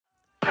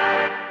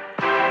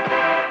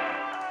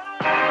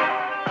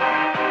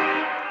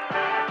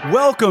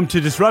Welcome to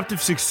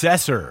Disruptive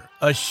Successor,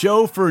 a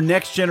show for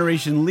next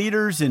generation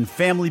leaders in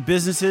family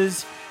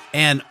businesses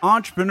and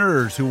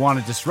entrepreneurs who want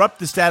to disrupt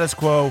the status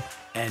quo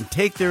and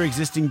take their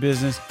existing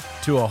business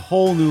to a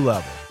whole new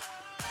level.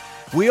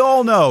 We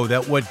all know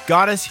that what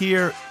got us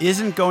here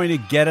isn't going to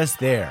get us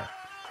there.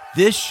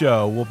 This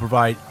show will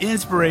provide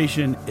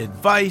inspiration,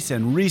 advice,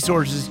 and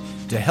resources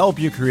to help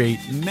you create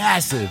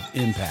massive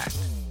impact.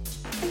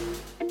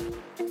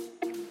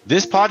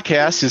 This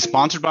podcast is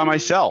sponsored by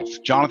myself,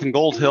 Jonathan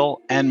Goldhill,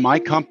 and my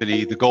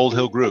company, the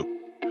Goldhill Group,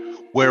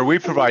 where we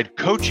provide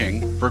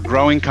coaching for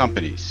growing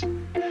companies.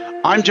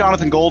 I'm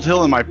Jonathan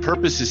Goldhill, and my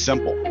purpose is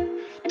simple: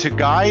 to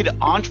guide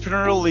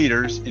entrepreneurial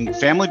leaders in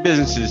family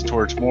businesses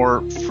towards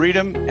more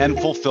freedom and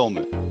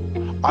fulfillment.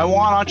 I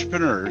want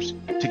entrepreneurs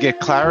to get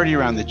clarity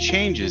around the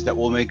changes that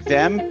will make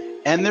them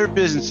and their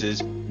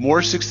businesses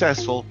more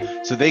successful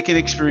so they can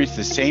experience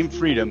the same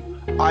freedom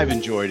I've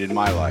enjoyed in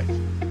my life.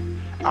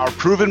 Our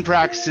proven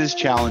practices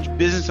challenge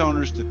business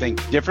owners to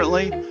think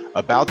differently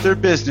about their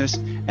business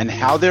and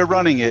how they're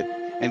running it,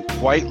 and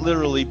quite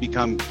literally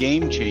become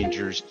game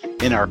changers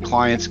in our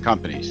clients'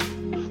 companies.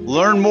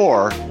 Learn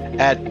more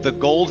at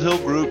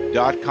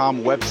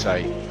thegoldhillgroup.com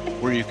website,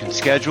 where you can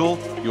schedule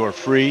your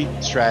free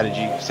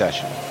strategy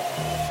session.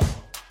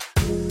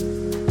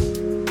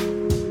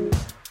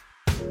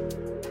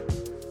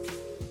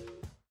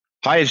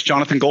 Hi, it's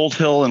Jonathan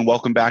Goldhill, and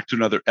welcome back to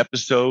another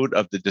episode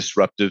of the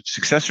Disruptive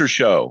Successor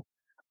Show.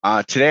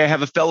 Today, I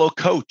have a fellow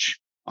coach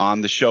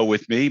on the show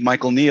with me,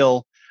 Michael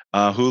Neal,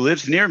 who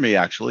lives near me,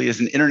 actually, is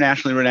an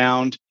internationally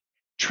renowned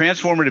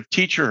transformative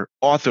teacher,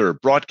 author,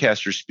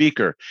 broadcaster,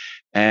 speaker,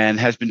 and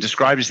has been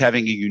described as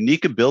having a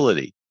unique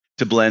ability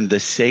to blend the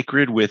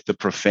sacred with the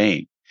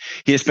profane.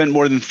 He has spent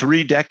more than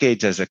 3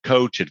 decades as a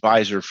coach,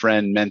 advisor,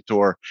 friend,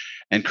 mentor,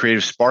 and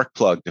creative spark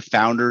plug to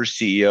founders,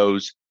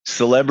 CEOs,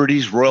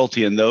 celebrities,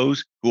 royalty, and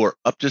those who are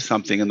up to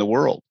something in the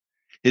world.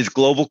 His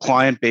global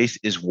client base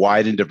is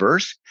wide and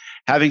diverse,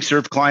 having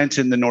served clients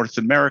in the North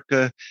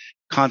America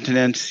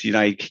continents,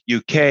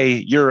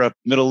 UK, Europe,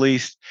 Middle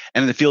East,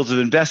 and in the fields of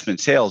investment,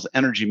 sales,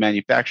 energy,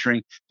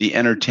 manufacturing, the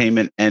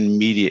entertainment, and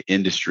media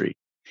industry.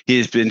 He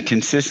has been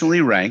consistently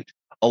ranked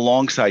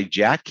alongside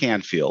Jack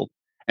Canfield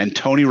and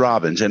Tony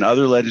Robbins and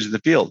other legends in the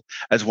field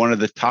as one of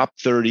the top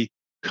 30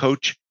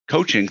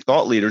 coaching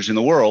thought leaders in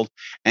the world,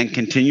 and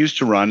continues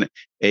to run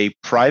a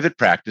private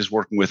practice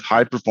working with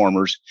high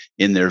performers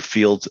in their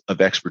fields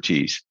of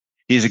expertise.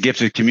 He's a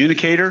gifted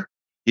communicator.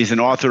 He's an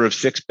author of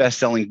 6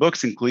 best-selling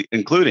books,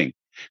 including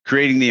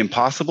Creating the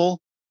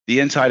Impossible, The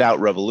Inside Out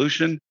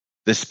Revolution,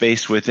 The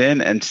Space Within,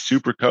 and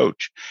Super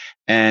Coach.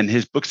 And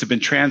his books have been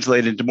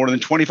translated into more than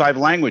 25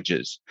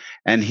 languages,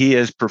 and he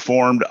has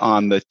performed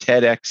on the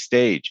TEDx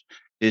stage.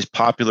 His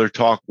popular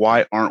talk,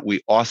 Why Aren't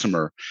We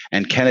Awesomer?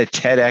 And Can a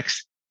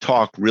TEDx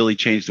Talk Really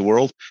Change the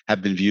World?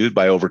 Have been viewed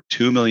by over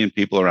 2 million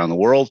people around the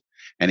world.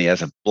 And he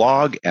has a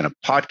blog and a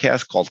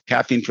podcast called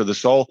Caffeine for the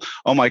Soul.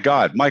 Oh my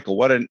God, Michael,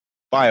 what a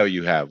bio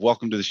you have.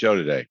 Welcome to the show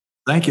today.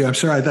 Thank you. I'm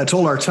sorry that's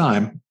all our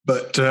time,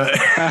 but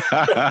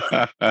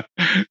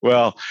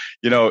well,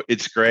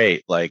 it's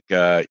great. Like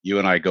you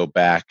and I go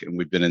back,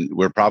 and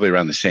we're probably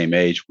around the same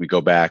age. We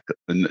go back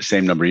in the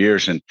same number of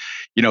years, and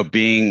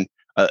being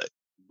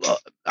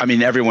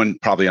everyone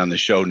probably on the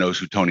show knows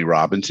who Tony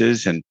Robbins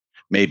is, and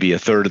maybe a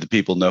third of the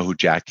people know who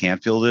Jack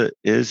Canfield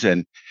is.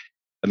 And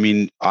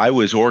I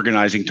was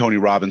organizing Tony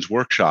Robbins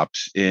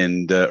workshops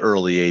in the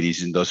early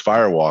 80s in those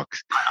firewalks.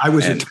 I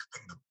was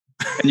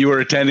and you were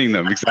attending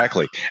them,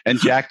 exactly. And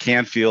Jack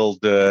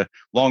Canfield,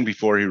 long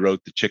before he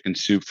wrote The Chicken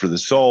Soup for the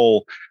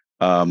Soul,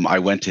 I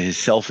went to his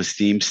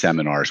self-esteem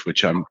seminars,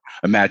 which I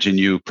imagine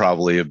you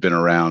probably have been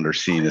around or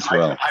seen as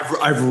well.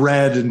 I've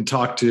read and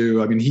talked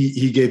to.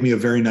 He gave me a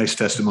very nice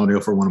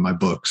testimonial for one of my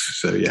books.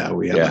 So yeah,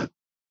 we have. Yeah.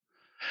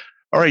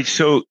 All right.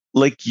 So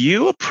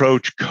you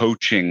approach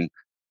coaching,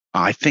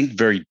 I think,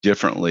 very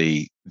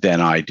differently than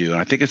I do. And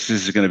I think this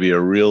is going to be a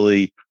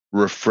really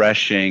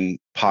refreshing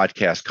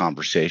podcast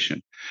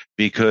conversation,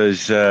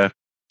 because I'm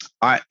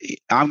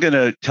going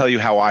to tell you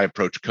how I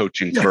approach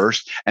coaching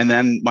first, and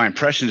then my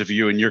impressions of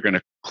you, and you're going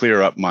to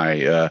clear up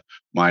my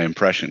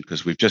impression,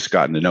 because we've just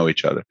gotten to know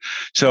each other.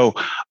 So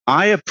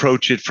I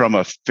approach it from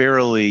a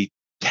fairly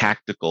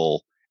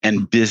tactical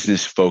and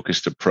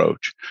business-focused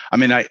approach.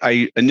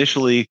 I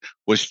initially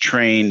was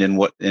trained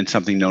in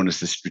something known as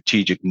the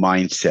strategic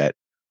mindset,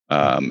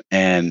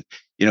 and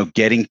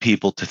getting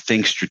people to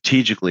think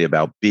strategically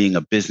about being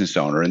a business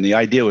owner. And the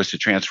idea was to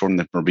transform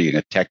them from being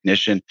a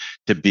technician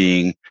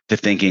to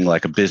thinking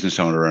like a business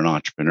owner or an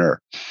entrepreneur.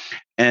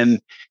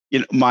 And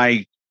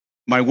my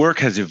work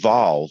has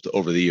evolved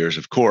over the years,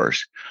 of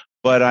course,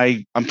 but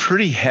I'm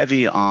pretty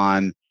heavy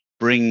on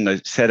bringing a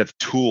set of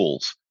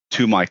tools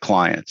to my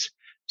clients.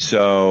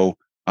 So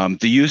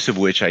the use of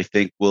which I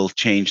think will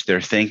change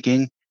their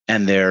thinking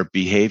and their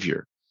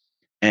behavior.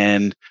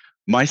 And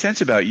my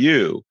sense about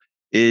you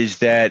is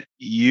that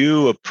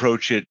you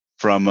approach it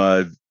from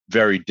a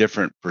very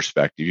different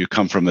perspective. You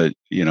come from a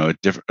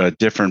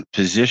different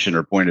position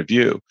or point of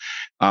view.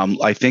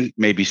 I think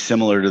maybe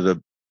similar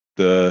to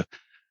the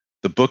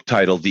the book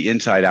title, The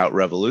Inside Out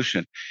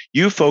Revolution,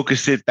 you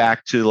focus it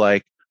back to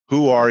like,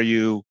 who are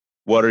you?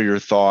 What are your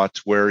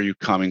thoughts? Where are you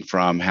coming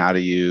from? How do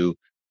you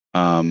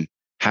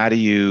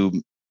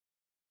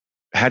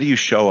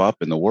show up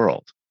in the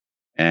world?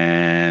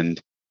 And,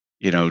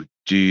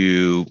 do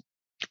you,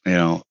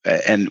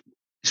 and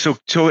so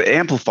to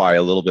amplify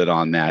a little bit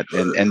on that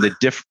and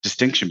the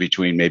distinction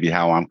between maybe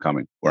where I'm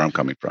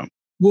coming from.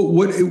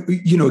 Well,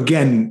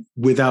 again,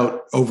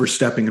 without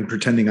overstepping and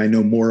pretending I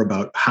know more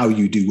about how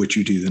you do what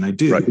you do than I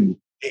do,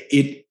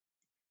 right.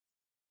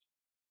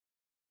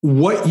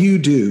 What you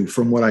do,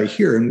 from what I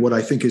hear and what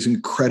I think is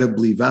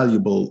incredibly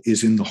valuable,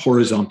 is in the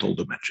horizontal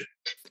dimension.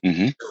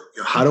 Mm-hmm.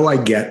 How do I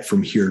get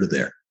from here to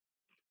there?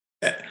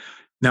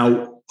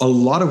 Now, a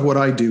lot of what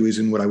I do is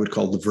in what I would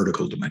call the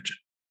vertical dimension.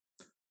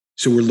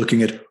 So we're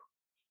looking at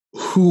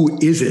who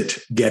is it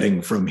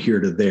getting from here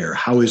to there?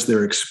 How is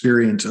their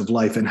experience of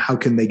life, and how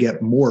can they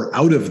get more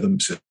out of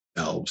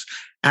themselves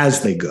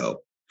as they go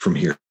from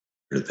here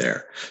to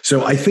there?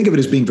 So I think of it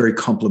as being very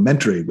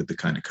complementary with the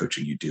kind of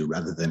coaching you do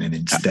rather than an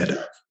instead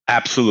of.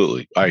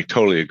 Absolutely. I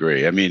totally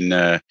agree. I mean,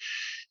 one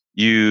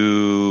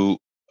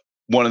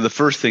of the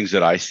first things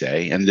that I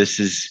say, and this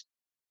is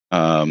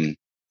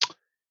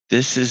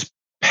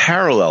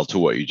parallel to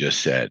what you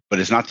just said, but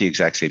it's not the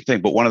exact same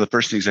thing. But one of the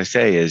first things I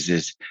say is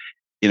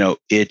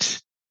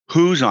it's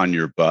who's on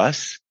your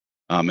bus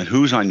and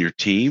who's on your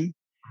team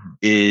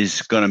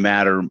is going to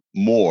matter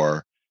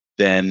more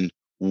than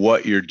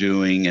what you're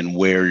doing and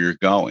where you're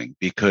going,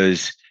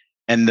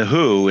 and the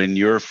who in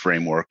your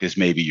framework is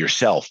maybe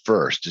yourself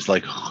first. It's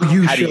like, how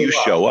do you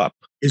show up?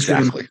 Is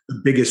exactly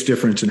the biggest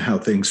difference in how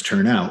things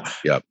turn out.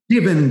 Yep.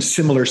 Given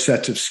similar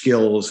sets of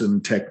skills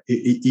and tech,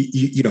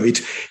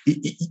 the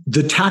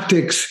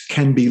tactics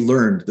can be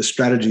learned, the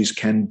strategies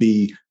can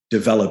be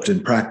developed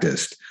and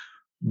practiced.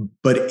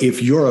 But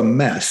if you're a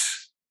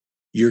mess,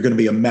 you're going to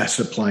be a mess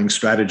applying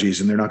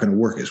strategies, and they're not going to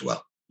work as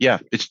well. Yeah,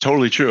 it's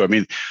totally true. I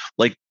mean,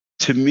 like,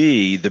 to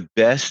me, the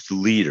best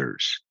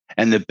leaders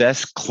and the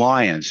best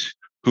clients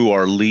who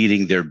are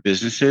leading their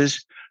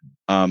businesses,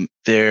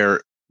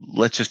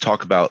 let's just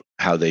talk about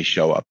how they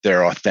show up.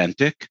 They're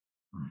authentic.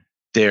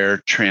 They're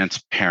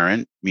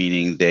transparent,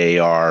 meaning they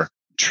are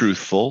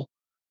truthful.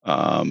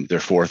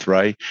 They're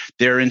forthright.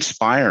 They're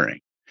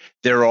inspiring.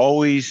 They're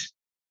always,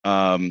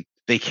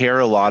 they care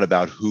a lot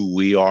about who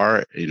we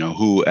are,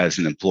 who as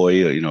an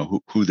employee,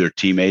 who their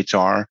teammates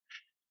are.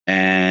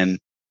 And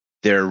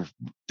they're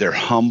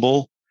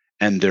humble,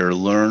 and they're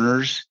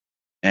learners,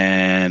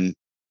 and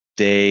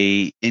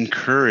they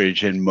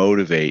encourage and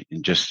motivate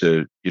in just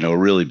a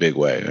really big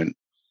way. And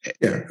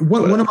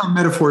one of my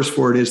metaphors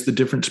for it is the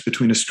difference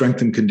between a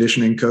strength and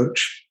conditioning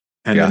coach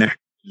and an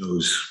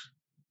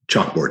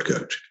chalkboard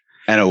coach.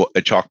 And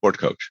a chalkboard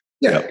coach.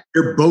 Yeah, yep.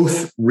 They're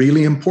both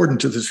really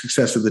important to the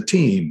success of the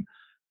team.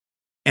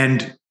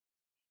 And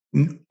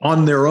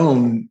on their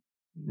own,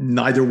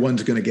 neither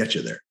one's going to get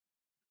you there.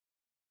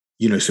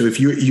 So if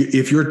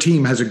your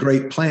team has a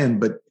great plan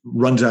but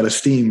runs out of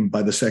steam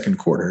by the second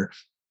quarter,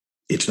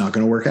 it's not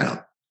going to work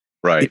out.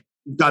 Right. If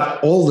you've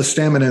got all the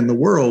stamina in the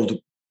world,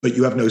 but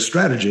you have no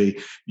strategy,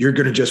 you're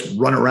going to just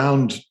run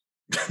around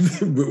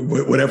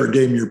whatever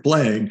game you're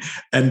playing,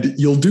 and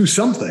you'll do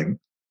something,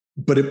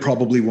 but it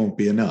probably won't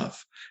be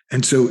enough.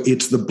 And so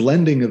it's the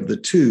blending of the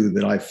two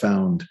that I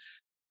found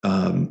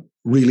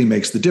really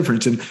makes the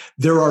difference. And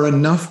there are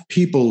enough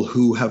people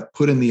who have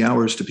put in the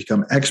hours to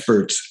become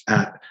experts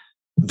at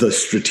the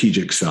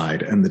strategic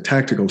side and the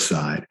tactical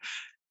side.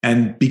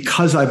 And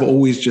because I've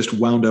always just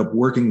wound up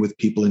working with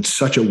people in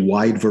such a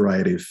wide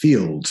variety of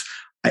fields,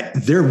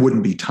 there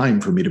wouldn't be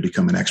time for me to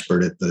become an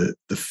expert at the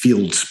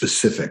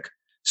field-specific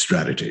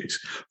strategies.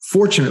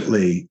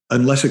 Fortunately,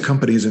 unless a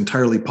company is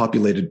entirely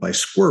populated by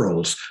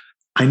squirrels,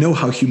 I know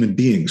how human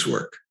beings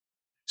work.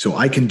 So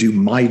I can do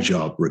my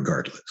job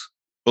regardless.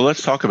 Well,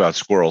 let's talk about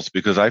squirrels,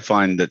 because I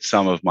find that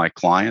some of my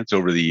clients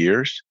over the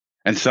years,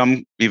 and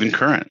some even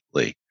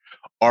currently,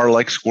 are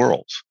like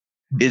squirrels.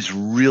 It's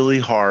really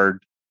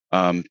hard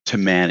to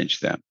manage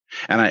them.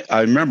 And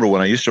I remember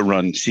when I used to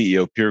run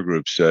CEO peer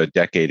groups a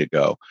decade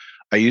ago,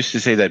 I used to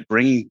say that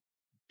bringing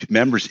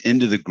members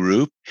into the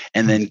group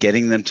and then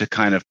getting them to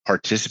kind of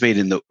participate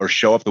or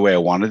show up the way I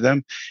wanted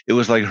them, it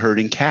was like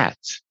herding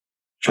cats.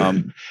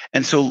 Sure.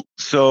 And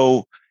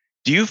so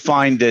do you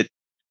find that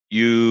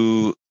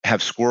you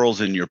have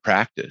squirrels in your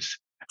practice,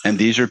 and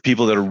these are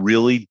people that are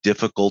really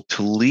difficult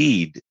to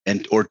lead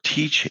or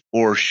teach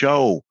or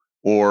show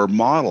or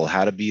model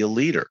how to be a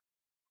leader?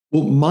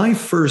 Well, my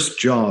first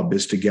job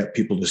is to get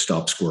people to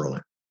stop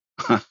squirreling.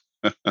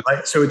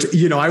 So it's,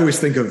 I always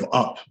think of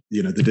Up,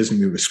 the Disney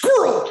movie,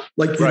 squirrel,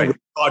 like, right.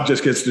 God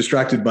just gets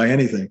distracted by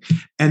anything.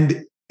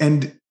 And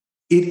it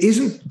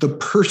isn't the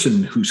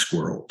person who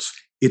squirrels,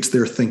 it's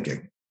their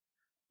thinking.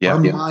 Our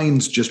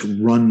minds just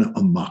run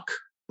amok.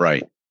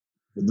 Right.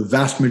 The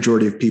vast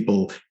majority of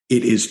people,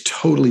 it is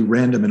totally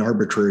random and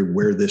arbitrary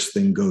where this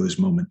thing goes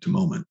moment to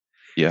moment.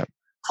 Yeah.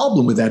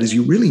 Problem with that is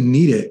you really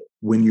need it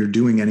when you're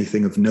doing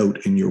anything of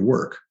note in your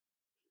work.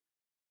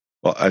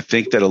 Well, I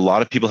think that a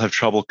lot of people have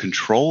trouble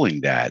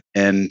controlling that.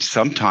 And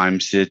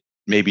sometimes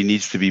maybe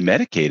needs to be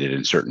medicated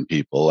in certain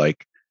people.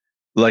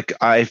 Like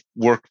I've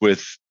worked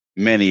with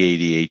many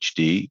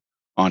ADHD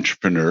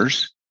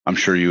entrepreneurs. I'm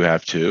sure you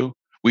have too.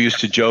 We used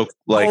to joke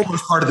like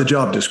almost part of the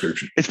job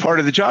description. It's part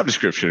of the job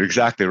description.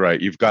 Exactly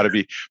right. You've got to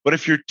be. But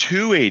if you're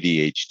too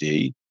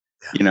ADHD,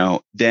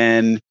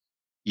 then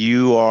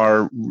you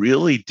are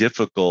really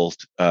difficult.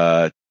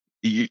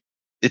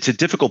 It's a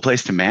difficult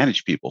place to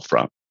manage people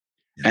from.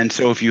 Yeah. And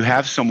so if you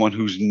have someone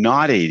who's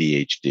not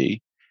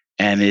ADHD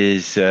and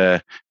is,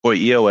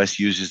 EOS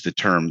uses the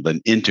term an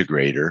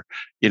integrator,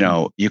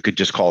 you could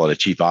just call it a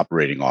chief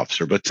operating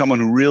officer, but someone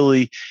who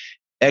really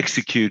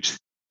executes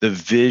the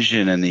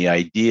vision and the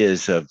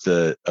ideas of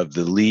the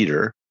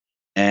leader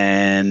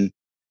and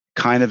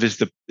kind of is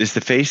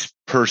the face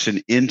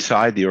person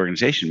inside the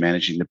organization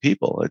managing the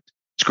people.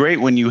 It's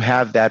great when you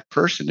have that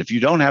person. If you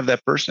don't have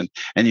that person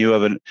and you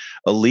have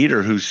a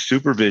leader who's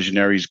super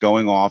visionary, he's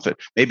going off it,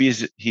 maybe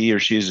he or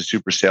she is a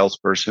super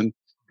salesperson,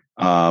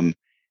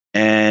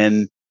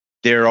 and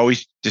they're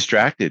always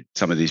distracted,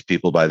 some of these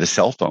people, by the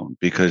cell phone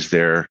because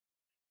they're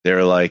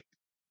like,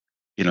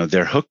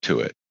 they're hooked to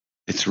it.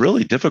 It's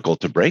really difficult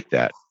to break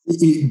that.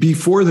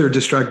 Before they're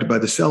distracted by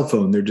the cell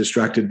phone, they're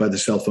distracted by the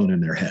cell phone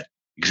in their head.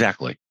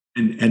 Exactly.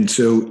 And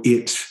so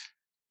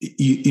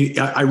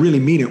I really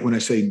mean it when I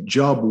say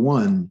job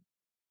one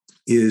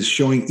is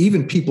showing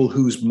even people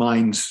whose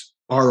minds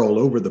are all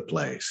over the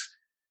place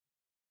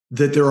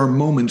that there are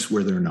moments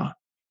where they're not.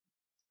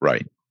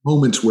 Right.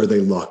 Moments where they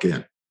lock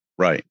in.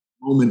 Right.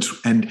 Moments.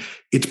 And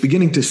it's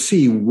beginning to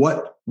see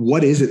what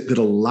is it that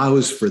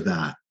allows for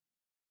that,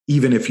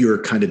 even if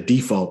your kind of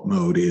default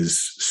mode is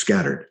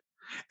scattered.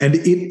 And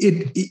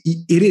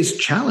it is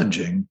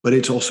challenging, but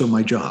it's also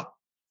my job.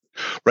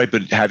 Right.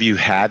 But have you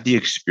had the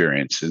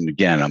experience? And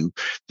again, I'm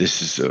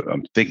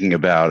thinking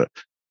about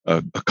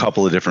a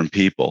couple of different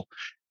people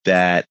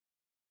that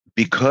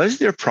because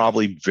they're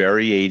probably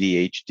very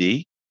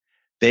ADHD,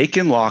 they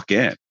can lock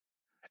in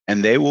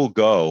and they will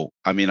go.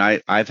 I mean,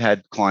 I've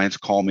had clients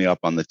call me up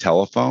on the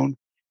telephone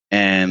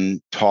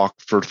and talk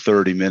for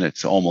 30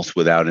 minutes almost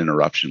without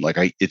interruption.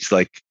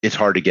 It's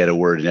hard to get a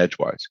word in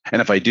edgewise.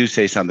 And if I do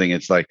say something,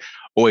 it's like,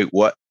 oh, wait,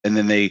 what? And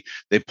then they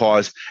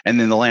pause and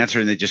then they'll answer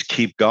and they just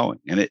keep going.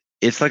 And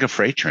it's like a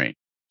freight train.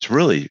 It's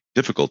really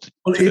difficult.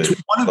 It's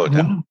one of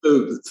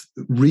the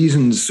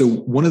reasons. So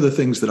one of the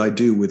things that I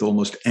do with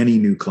almost any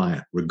new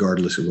client,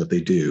 regardless of what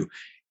they do,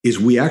 is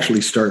we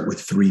actually start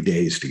with 3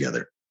 days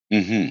together.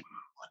 Mm-hmm.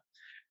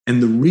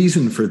 And the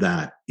reason for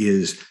that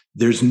is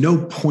there's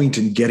no point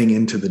in getting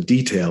into the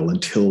detail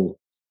until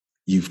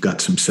you've got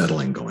some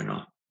settling going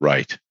on.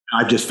 Right.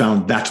 I've just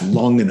found that's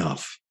long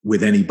enough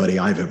with anybody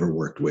I've ever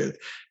worked with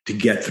to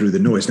get through the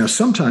noise. Now,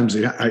 sometimes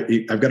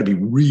I've got to be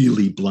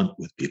really blunt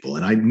with people,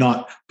 and I'm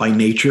not by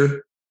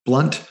nature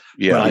blunt,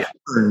 but I've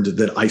learned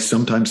that I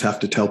sometimes have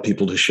to tell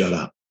people to shut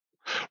up.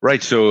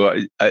 Right.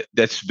 So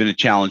that's been a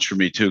challenge for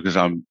me too, because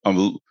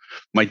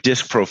my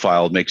DISC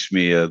profile makes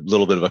me a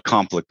little bit of a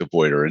conflict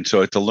avoider. And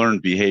so it's a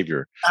learned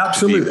behavior.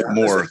 Absolutely.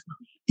 More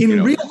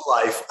in real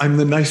life, I'm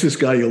the nicest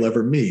guy you'll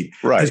ever meet.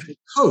 Right. As a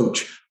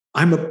coach,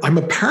 I'm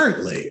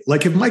apparently,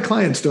 like, if my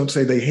clients don't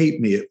say they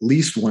hate me at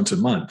least once a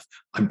month,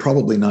 I'm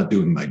probably not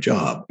doing my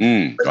job.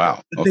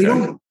 Wow. But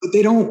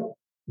they don't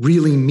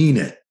really mean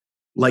it.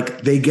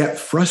 Like, they get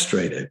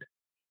frustrated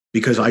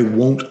because I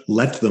won't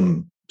let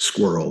them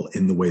squirrel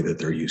in the way that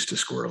they're used to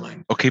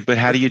squirreling. Okay, but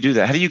how do you do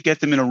that? How do you get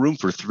them in a room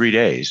for 3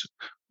 days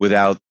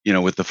without,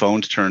 with the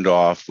phones turned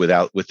off, with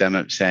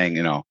them saying,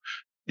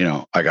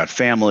 I got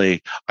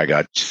family, I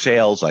got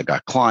sales, I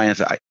got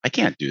clients. I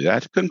can't do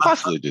that. Couldn't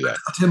possibly do that.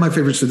 I'll tell you my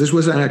favorite. So this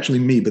wasn't actually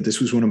me, but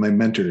this was one of my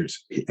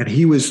mentors. And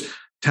he was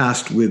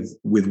tasked with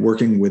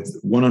working with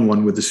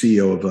one-on-one with the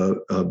CEO of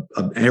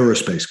an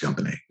aerospace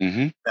company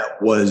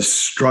that was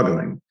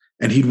struggling.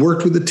 And he'd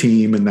worked with the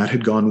team and that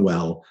had gone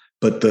well.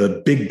 But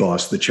the big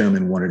boss, the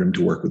chairman, wanted him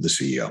to work with the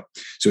CEO.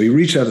 So he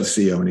reached out to the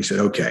CEO and he said,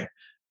 okay,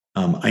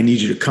 I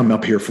need you to come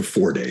up here for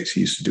 4 days.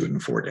 He used to do it in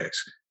 4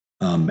 days.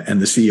 And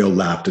the CEO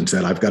laughed and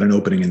said, I've got an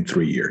opening in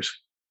 3 years.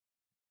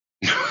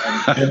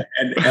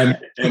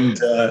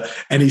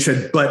 and he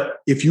said, but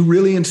if you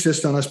really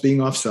insist on us being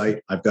offsite,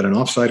 I've got an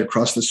offsite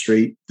across the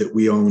street that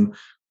we own.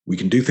 We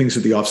can do things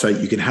at the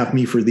offsite. You can have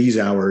me for these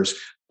hours.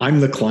 I'm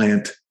the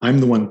client. I'm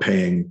the one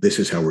paying. This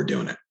is how we're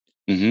doing it.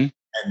 Mm-hmm.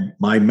 And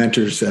my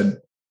mentor said,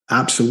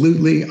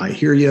 absolutely. I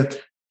hear you.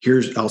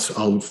 I'll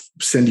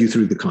send you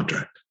through the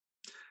contract.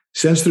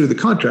 Sends through the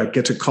contract,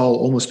 gets a call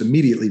almost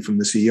immediately from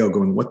the CEO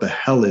going, what the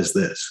hell is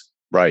this?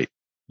 Right.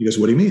 He goes,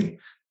 what do you mean?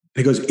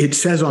 He goes, it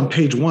says on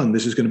page 1,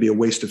 this is going to be a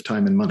waste of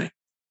time and money.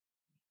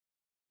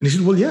 And he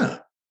said, well, yeah.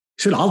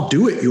 He said, I'll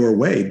do it your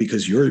way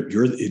because you're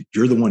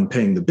the one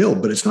paying the bill,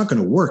 but it's not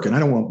going to work. And I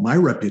don't want my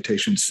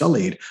reputation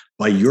sullied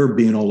by your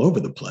being all over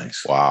the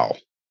place. Wow.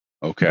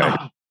 Okay.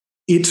 Now,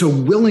 it's a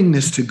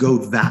willingness to go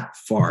that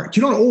far.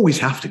 You don't always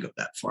have to go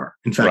that far.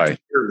 In fact,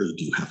 rarely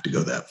do you have to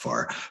go that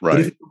far. Right. But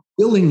if you're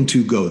willing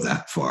to go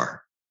that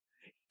far,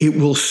 it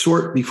will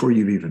sort before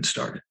you've even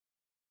started.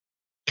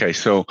 Okay.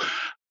 So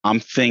I'm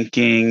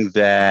thinking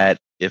that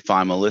if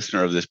I'm a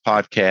listener of this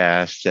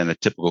podcast and a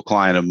typical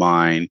client of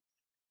mine,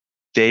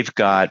 they've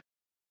got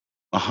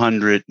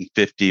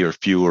 150 or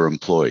fewer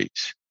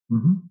employees.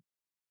 Mm-hmm.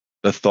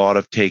 The thought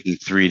of taking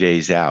 3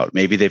 days out,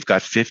 maybe they've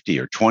got 50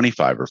 or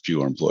 25 or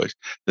fewer employees.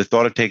 The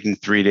thought of taking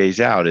 3 days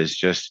out is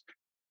just,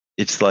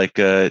 it's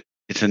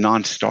a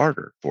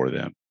non-starter for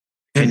them.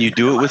 Can you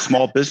do it with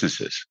small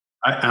businesses?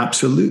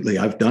 Absolutely.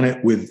 I've done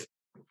it with,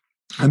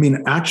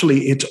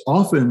 actually, it's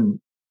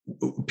often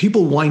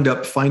people wind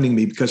up finding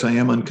me because I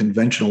am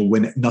unconventional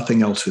when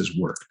nothing else has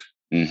worked.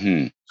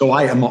 Mm-hmm. So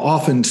I am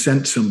often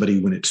sent somebody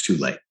when it's too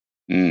late.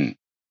 Mm.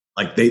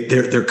 Like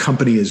their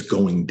company is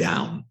going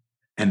down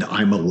and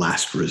I'm a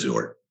last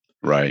resort.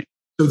 Right.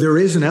 So there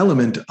is an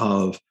element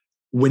of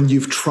when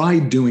you've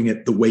tried doing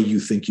it the way you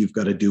think you've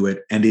got to do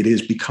it, and it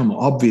has become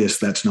obvious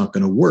that's not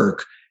going to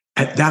work,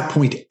 at that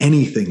point,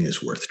 anything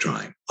is worth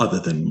trying other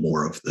than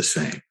more of the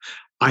same.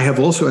 I have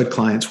also had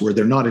clients where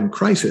they're not in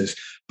crisis,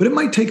 but it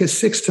might take us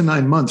 6 to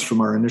 9 months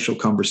from our initial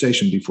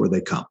conversation before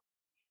they come.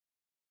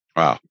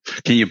 Wow.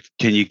 Can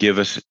you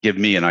give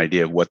me an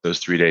idea of what those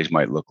 3 days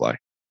might look like?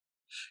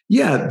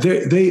 Yeah,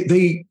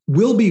 they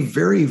will be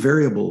very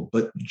variable,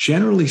 but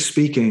generally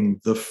speaking,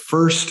 the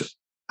first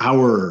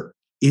hour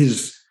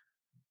is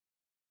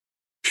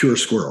pure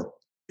squirrel.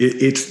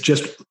 It's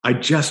just, I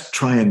just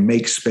try and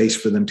make space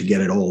for them to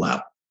get it all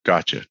out.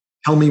 Gotcha.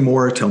 Tell me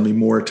more, tell me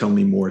more, tell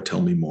me more,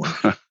 tell me more.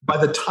 By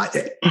the time,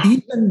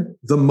 even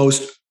the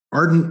most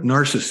ardent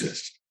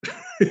narcissist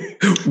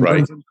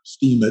runs out of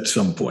steam at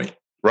some point.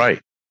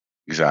 Right.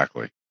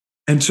 Exactly.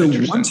 And so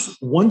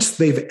once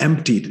they've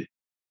emptied,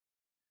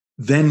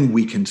 then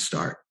we can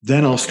start.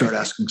 Then I'll start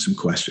asking some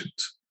questions.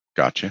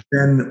 Gotcha.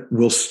 Then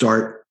we'll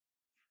start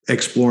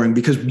exploring,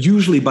 because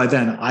usually by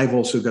then I've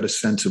also got a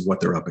sense of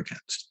what they're up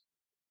against.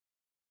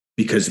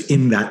 Because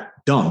in that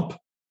dump,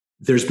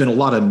 there's been a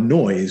lot of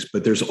noise,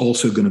 but there's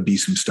also going to be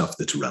some stuff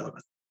that's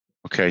relevant.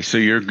 Okay. So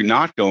you're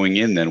not going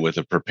in then with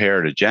a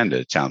prepared agenda.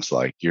 It sounds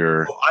like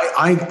you're.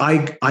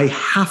 I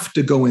have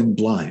to go in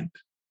blind.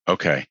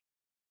 Okay.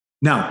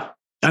 Now,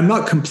 I'm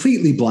not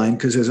completely blind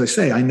because, as I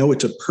say, I know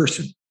it's a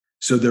person.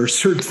 So there are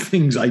certain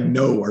things I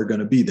know are going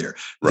to be there.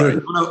 Right.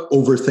 They're going to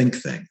overthink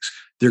things.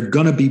 They're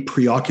going to be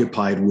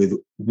preoccupied with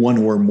one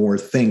or more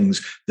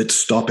things that's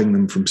stopping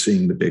them from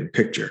seeing the big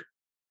picture.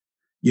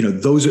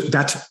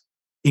 That's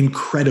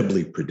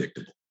incredibly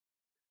predictable.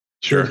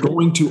 Sure. They're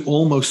going to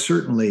almost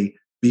certainly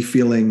be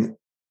feeling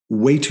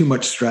way too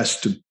much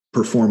stress to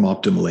perform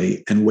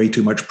optimally and way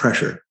too much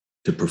pressure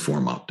to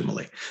perform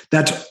optimally.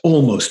 That's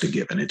almost a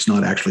given. It's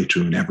not actually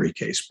true in every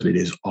case, but it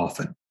is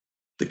often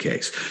the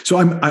case. So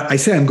I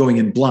say I'm going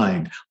in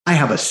blind. I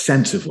have a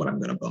sense of what I'm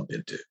going to bump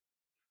into,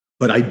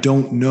 but I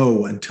don't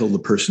know until the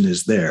person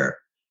is there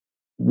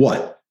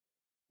what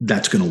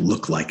that's going to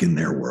look like in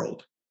their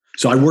world.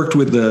 So I worked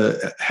with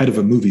the head of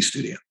a movie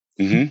studio,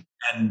 mm-hmm.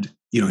 and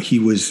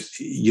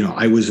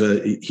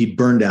he'd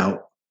burned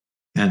out,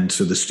 and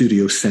so the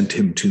studio sent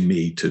him to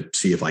me to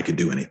see if I could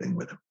do anything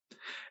with him.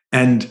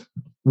 And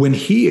when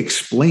he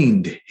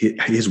explained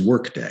his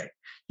workday,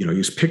 he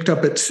was picked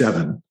up at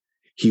 7.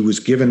 He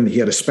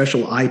had a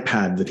special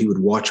iPad that he would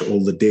watch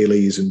all the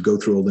dailies and go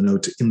through all the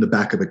notes in the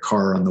back of the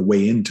car on the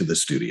way into the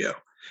studio.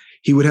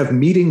 He would have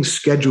meetings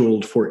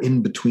scheduled for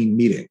in between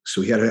meetings.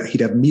 So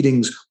he'd have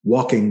meetings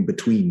walking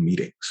between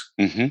meetings.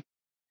 Mm-hmm.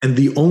 And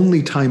the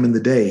only time in the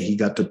day he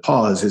got to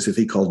pause is if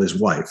he called his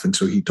wife. And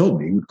so he told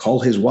me he would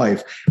call his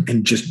wife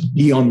and just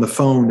be on the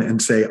phone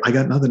and say, I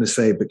got nothing to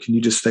say, but can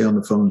you just stay on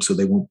the phone so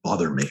they won't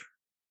bother me?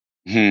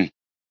 Mm-hmm.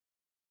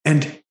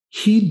 And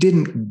he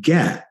didn't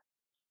get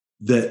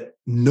that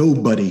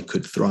nobody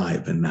could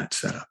thrive in that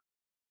setup.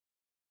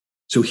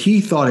 So he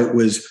thought it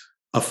was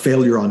a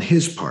failure on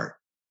his part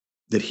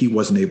that he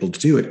wasn't able to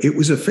do it. It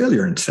was a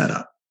failure in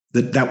setup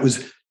that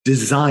was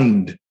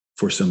designed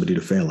for somebody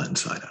to fail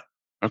inside of.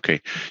 Okay.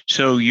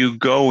 So you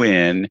go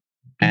in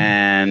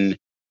and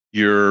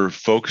you're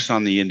focused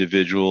on the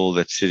individual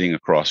that's sitting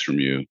across from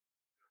you.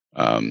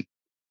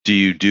 Do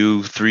you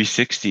do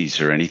 360s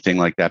or anything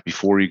like that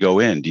before you go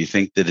in? Do you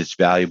think that it's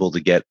valuable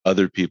to get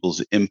other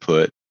people's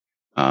input?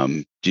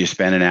 Do you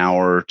spend an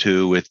hour or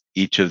two with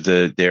each of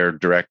their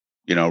direct,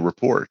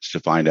 reports to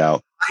find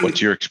out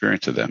what's your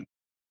experience of them?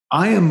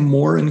 I am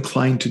more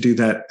inclined to do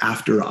that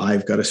after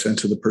I've got a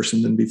sense of the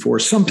person than before.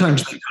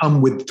 Sometimes they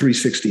come with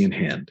 360 in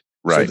hand.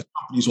 Right. So the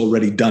company's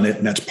already done it,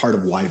 and that's part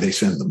of why they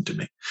send them to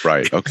me.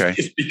 Right. Okay.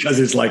 It's because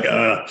it's like,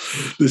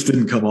 this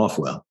didn't come off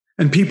well.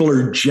 And people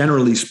are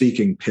generally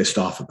speaking pissed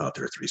off about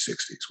their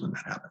 360s when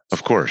that happens.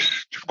 Of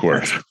course.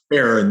 That's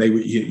fair, and they,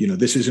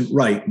 this isn't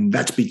right, and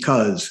that's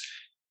because,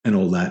 and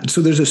all that. And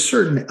so there's a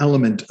certain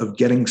element of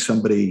getting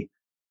somebody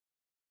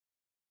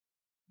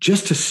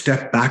just to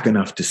step back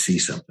enough to see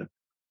something.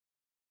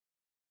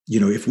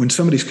 If when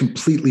somebody's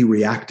completely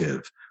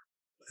reactive,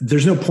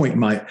 there's no point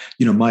in I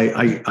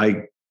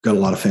got a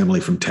lot of family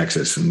from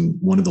Texas. And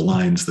one of the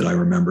lines that I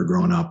remember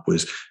growing up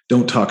was,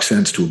 don't talk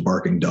sense to a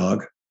barking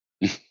dog.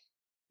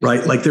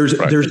 Right? Like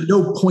there's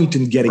no point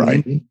in getting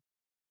in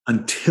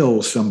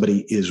until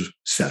somebody is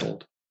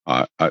settled.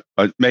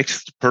 It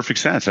makes perfect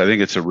sense. I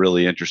think it's a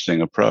really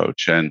interesting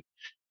approach. And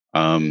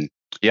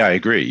yeah, I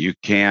agree. You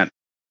can't,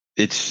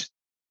 it's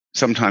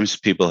sometimes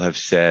people have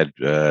said,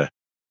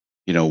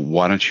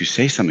 why don't you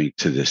say something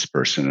to this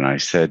person? And I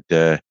said,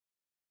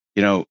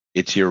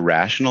 it's your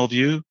rational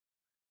view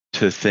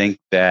to think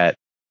that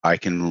I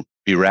can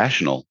be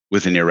rational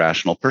with an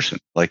irrational person.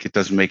 Like, it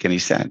doesn't make any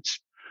sense.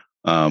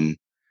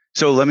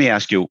 So let me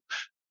ask you,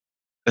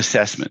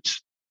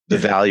 assessments, the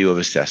value of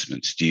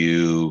assessments. Do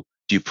you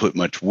put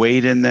much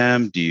weight in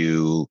them? Do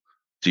you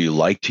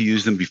like to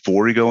use them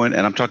before you go in?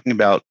 And I'm talking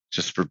about,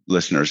 just for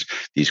listeners,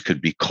 these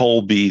could be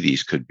Kolbe,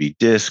 these could be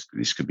DISC,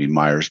 these could be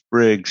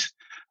Myers-Briggs,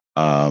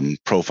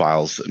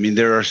 profiles. I mean,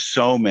 there are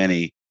so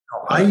many.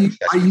 I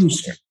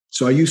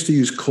used to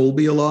use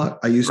Kolbe a lot.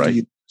 I used to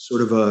use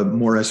sort of a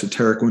more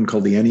esoteric one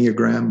called the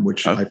Enneagram,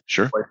 which I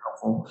find quite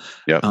helpful.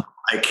 Yeah.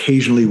 I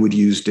occasionally would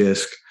use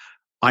DISC.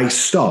 I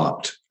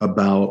stopped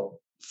about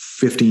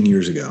 15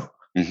 years ago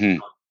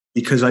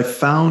because I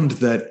found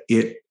that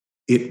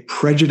it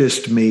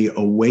prejudiced me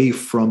away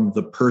from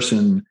the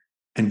person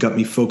and got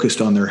me focused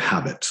on their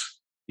habits.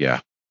 Yeah.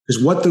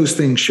 Because what those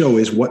things show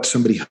is what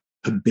somebody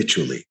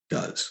habitually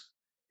does.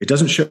 It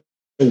doesn't show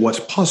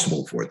what's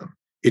possible for them.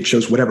 It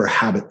shows whatever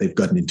habit they've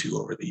gotten into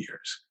over the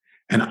years.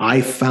 And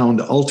I found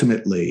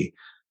ultimately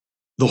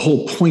the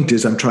whole point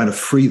is I'm trying to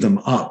free them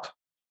up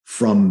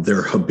from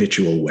their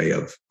habitual way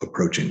of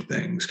approaching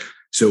things.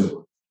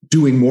 So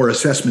doing more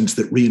assessments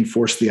that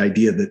reinforce the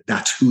idea that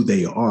that's who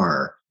they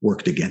are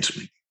worked against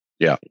me.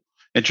 Yeah.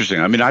 Interesting.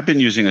 I mean, I've been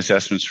using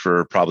assessments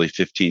for probably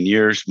 15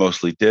 years,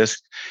 mostly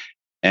DISC,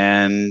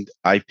 and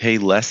I pay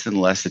less and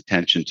less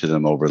attention to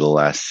them over the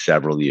last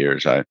several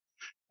years.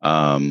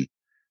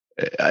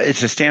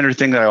 It's a standard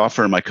thing that I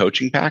offer in my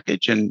coaching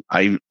package, and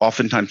I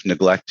oftentimes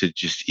neglect to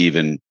just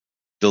even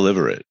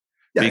deliver it.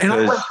 Yeah, because, and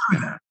I went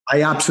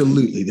through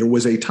that. There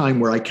was a time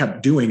where I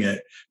kept doing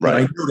it, but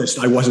I noticed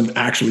I wasn't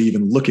actually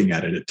even looking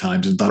at it at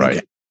times and thought, okay,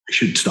 I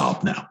should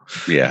stop now.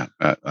 Yeah,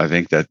 I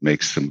think that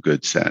makes some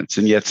good sense.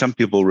 And yet some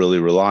people really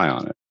rely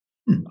on it.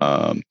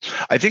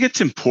 I think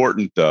it's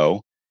important,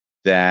 though,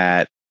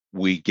 that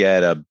we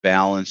get a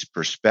balanced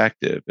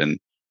perspective. And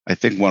I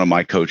think one of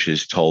my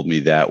coaches told me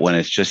that when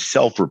it's just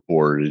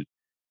self-reported,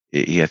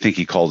 I think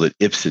he called it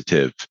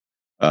ipsative.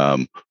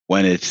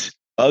 When it's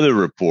other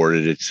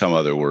reported, it's some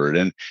other word,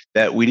 and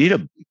that we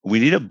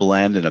need a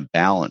blend and a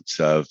balance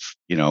of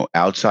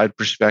outside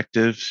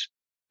perspectives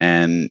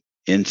and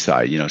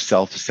inside,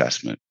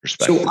 self-assessment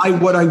perspective. So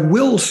what I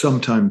will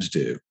sometimes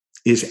do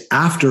is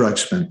after I've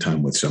spent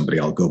time with somebody,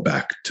 I'll go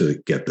back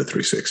to get the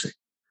 360.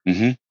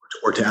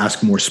 Or to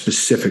ask more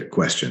specific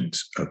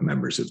questions of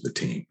members of the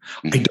team.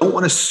 I don't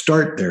want to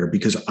start there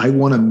because I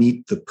want to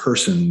meet the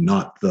person,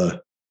 not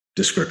the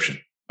description.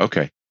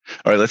 Okay.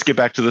 All right. Let's get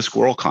back to the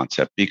squirrel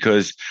concept,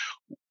 because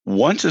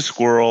once a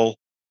squirrel,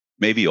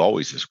 maybe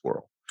always a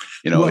squirrel.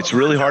 It's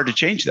really hard to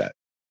change that.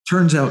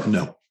 Turns out,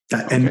 no.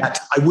 I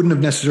wouldn't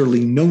have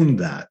necessarily known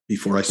that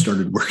before I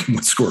started working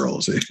with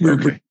squirrels. This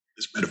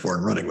metaphor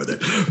and running with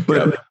it.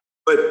 But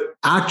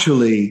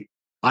actually,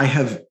 I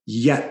have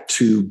yet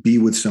to be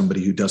with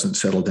somebody who doesn't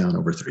settle down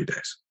over 3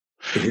 days.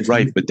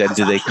 Right. But then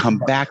do they come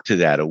back to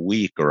that a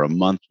week or a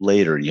month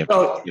later? And you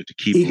have to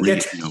keep reading. It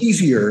gets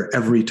easier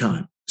every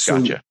time. So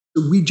gotcha.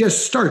 We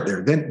just start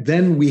there.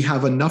 Then we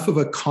have enough of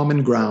a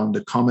common ground,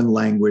 a common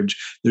language.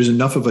 There's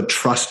enough of a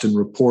trust and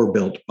rapport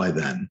built by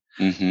then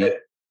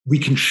that we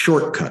can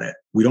shortcut it.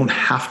 We don't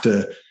have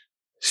to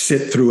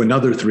sit through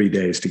another 3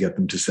 days to get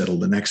them to settle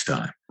the next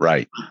time.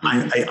 Right.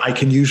 I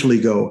can usually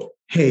go,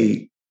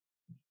 hey,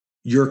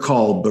 your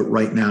call, but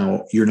right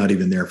now you're not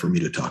even there for me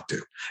to talk to.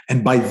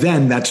 And by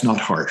then that's not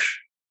harsh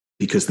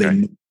because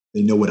they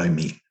know what I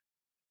mean.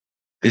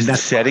 Is that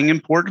setting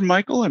important,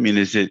 Michael? I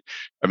mean,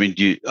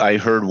 I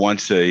heard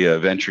once a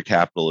venture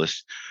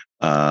capitalist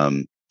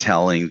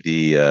telling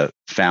the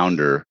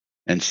founder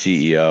and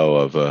CEO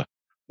of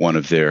one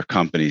of their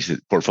companies,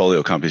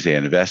 portfolio companies they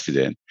had invested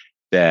in,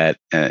 that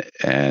it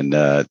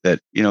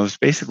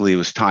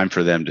was time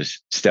for them to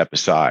step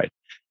aside.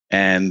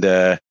 And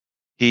the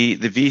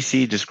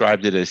VC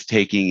described it as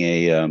taking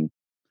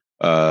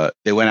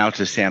they went out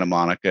to Santa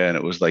Monica, and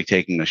it was like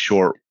taking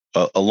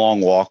a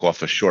long walk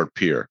off a short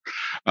pier,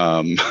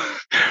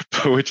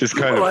 which is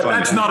kind of funny.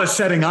 That's not a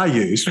setting I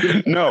use.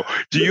 No.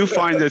 Do you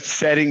find that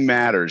setting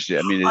matters?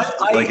 I mean,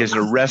 is it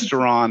a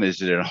restaurant?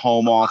 Is it a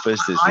home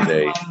office? Find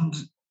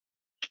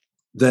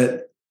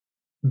that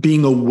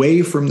being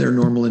away from their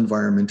normal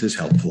environment is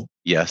helpful.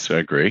 Yes, I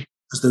agree.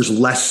 Because there's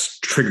less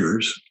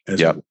triggers as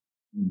an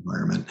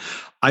environment.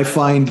 I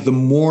find the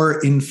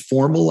more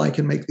informal I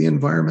can make the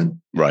environment,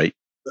 right,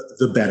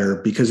 the better.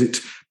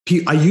 Because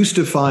I used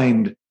to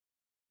find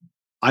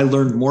I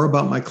learned more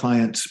about my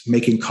clients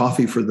making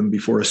coffee for them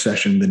before a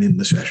session than in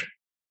the session.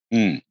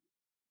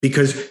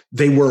 Because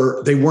they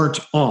weren't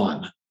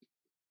on,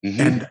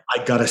 and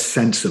I got a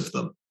sense of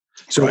them.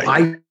 So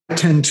I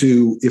tend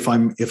to, if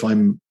I'm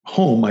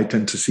home, I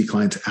tend to see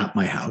clients at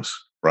my house.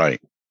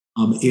 Right.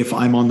 If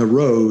I'm on the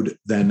road,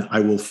 then I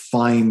will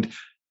find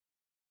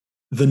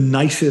the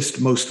nicest,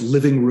 most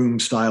living room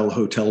style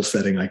hotel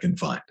setting I can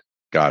find.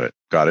 Got it.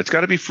 It's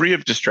got to be free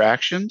of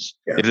distractions.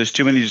 Yeah. If there's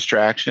too many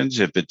distractions,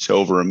 if it's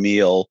over a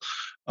meal,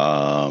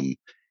 and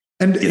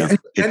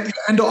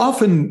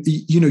often,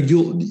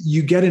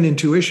 you get an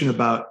intuition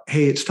about,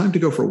 hey, it's time to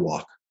go for a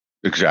walk.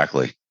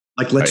 Exactly.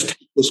 Like, let's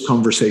take this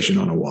conversation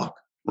on a walk.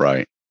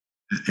 Right.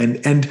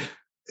 And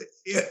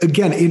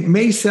again, it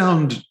may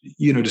sound,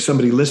 to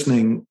somebody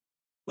listening,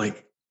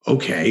 like,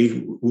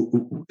 okay,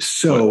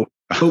 so,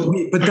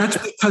 but that's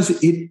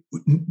because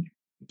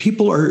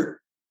people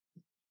are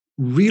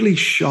really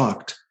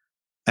shocked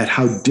at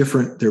how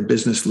different their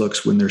business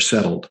looks when they're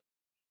settled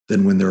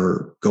than when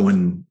they're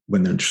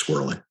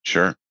squirreling.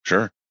 Sure.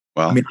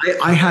 Well, I mean,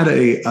 I had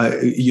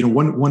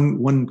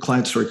one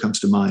client story comes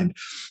to mind.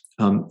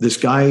 This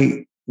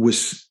guy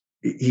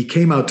he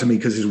came out to me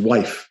because his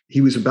wife,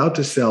 he was about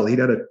to sell. He'd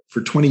had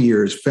for 20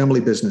 years, family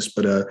business,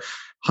 but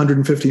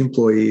 150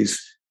 employees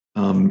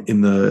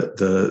in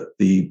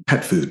the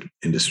pet food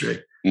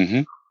industry.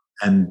 Mm-hmm.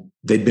 And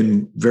they'd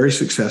been very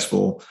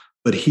successful,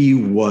 but he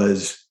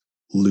was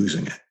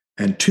losing it.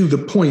 And to the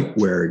point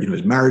where,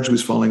 his marriage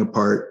was falling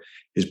apart,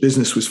 his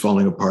business was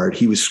falling apart.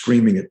 He was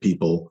screaming at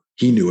people.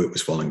 He knew it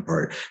was falling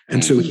apart.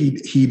 And so he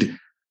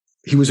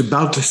was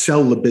about to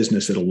sell the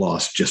business at a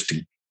loss just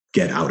to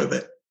get out of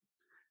it.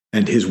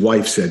 And his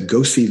wife said,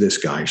 go see this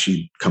guy.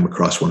 She'd come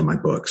across one of my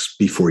books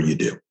before you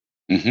do.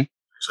 Mm-hmm.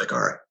 It's like,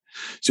 all right.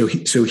 So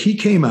he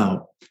came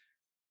out,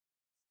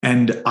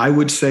 and I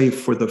would say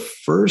for the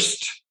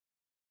first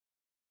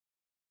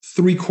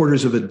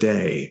 3/4 of a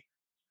day,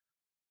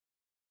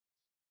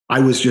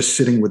 I was just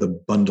sitting with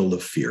a bundle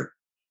of fear.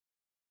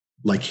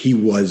 Like, he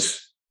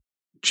was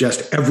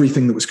just,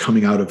 everything that was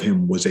coming out of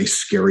him was a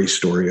scary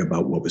story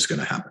about what was going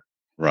to happen.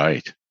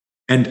 Right.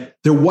 And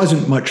there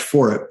wasn't much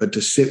for it, but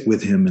to sit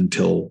with him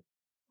until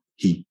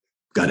he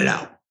got it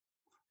out.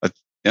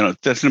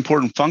 That's an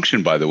important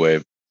function, by the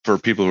way, for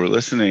people who are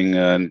listening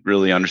and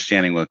really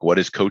understanding, like, what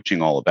is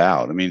coaching all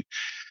about. I mean,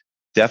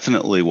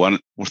 definitely one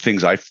of the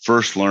things I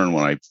first learned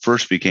when I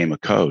first became a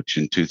coach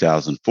in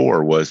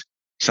 2004 was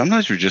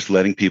sometimes you're just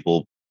letting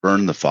people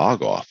burn the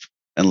fog off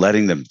and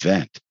letting them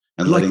vent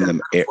and letting them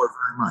air.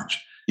 Very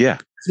much. Yeah,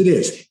 it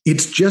is.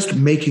 It's just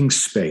making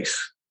space.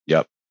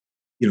 Yep.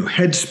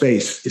 Head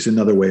space is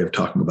another way of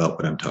talking about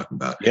what I'm talking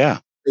about. Yeah.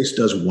 Space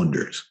does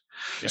wonders.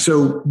 Yeah.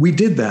 So we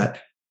did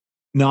that.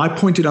 Now, I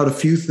pointed out a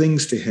few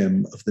things to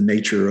him of the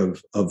nature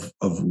of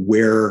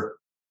where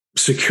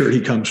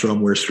security comes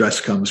from, where stress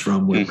comes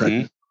from, where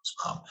pressure comes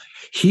from.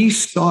 He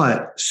saw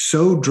it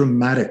so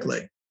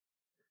dramatically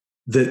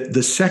that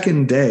the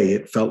second day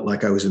it felt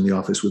like I was in the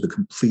office with a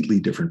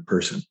completely different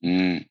person,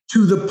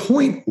 to the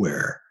point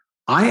where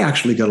I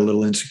actually got a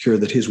little insecure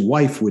that his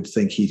wife would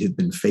think he had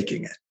been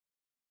faking it.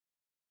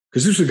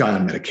 Because this was a guy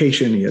on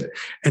medication.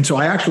 And so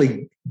I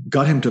actually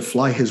got him to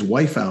fly his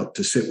wife out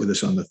to sit with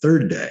us on the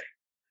third day.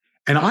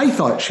 And I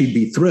thought she'd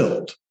be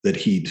thrilled that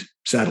he'd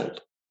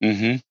settled.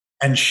 Mm-hmm.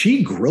 And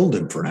she grilled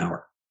him for an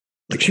hour.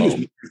 Like, she was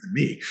better than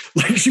me.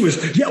 Like, she was,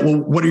 well,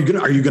 what are you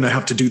going to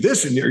have to do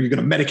this? And are you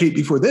going to medicate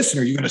before this?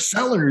 And are you going to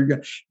sell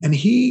it? And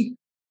he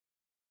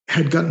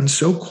had gotten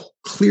so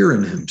clear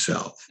in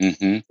himself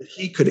that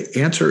he could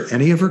answer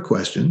any of her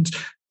questions.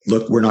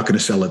 Look, we're not going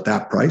to sell at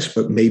that price,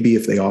 but maybe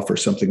if they offer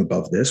something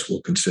above this,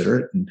 we'll consider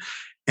it.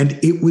 And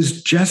it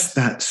was just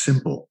that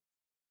simple.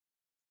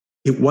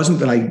 It wasn't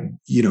that I,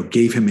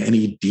 gave him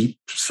any deep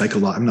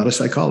psychology. I'm not a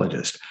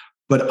psychologist,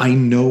 but I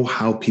know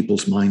how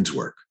people's minds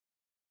work.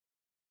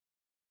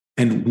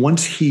 And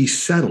once he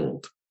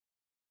settled,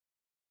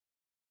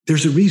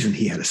 there's a reason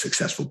he had a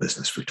successful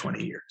business for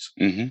 20 years.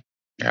 Mm-hmm.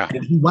 Yeah.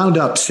 And he wound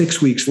up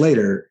 6 weeks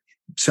later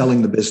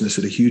selling the business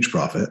at a huge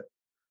profit.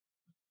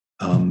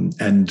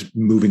 And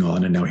moving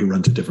on, and now he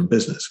runs a different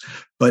business.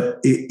 But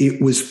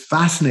it was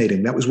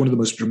fascinating. That was one of the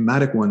most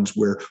dramatic ones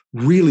where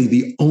really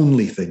the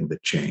only thing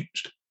that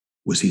changed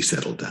was he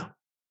settled down.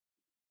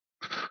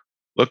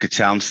 Look, it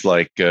sounds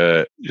like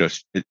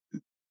it's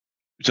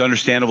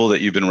understandable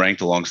that you've been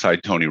ranked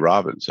alongside Tony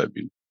Robbins. I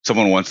mean,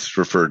 someone once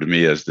referred to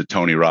me as the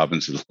Tony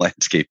Robbins of the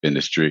landscape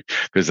industry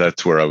because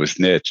that's where I was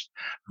niched.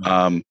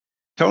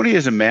 Tony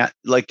is a man.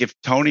 Like, if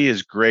Tony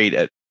is great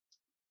at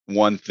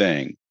one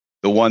thing,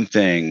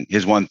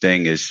 his one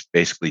thing is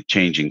basically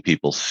changing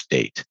people's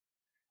state.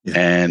 Yeah.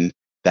 And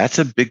that's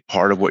a big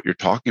part of what you're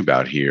talking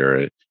about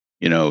here,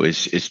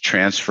 is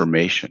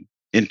transformation,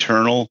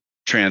 internal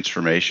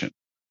transformation.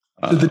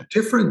 So the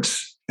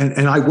difference,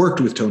 and I worked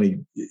with Tony,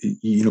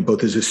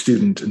 both as a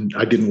student, and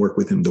I didn't work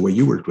with him the way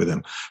you worked with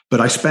him,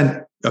 but I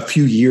spent a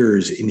few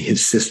years in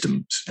his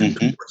systems and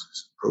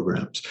courses,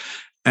 programs.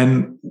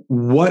 And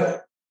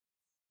what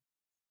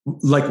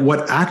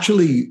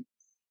actually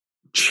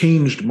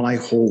changed my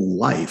whole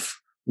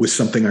life was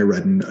something I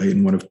read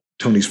in one of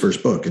Tony's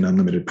first book, in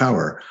Unlimited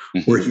Power,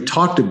 where he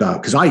talked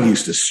about, because I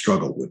used to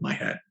struggle with my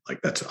head. Like,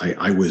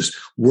 I was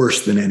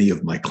worse than any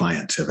of my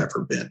clients have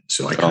ever been.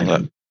 So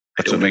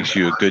that's what makes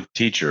you a good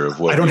teacher of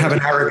what I don't have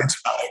an arrogance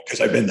about it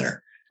because I've been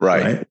there.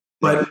 Right.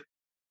 But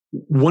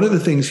one of the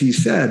things he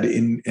said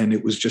and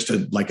it was just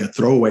like a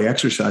throwaway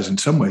exercise in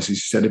some ways, he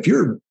said, if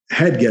your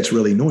head gets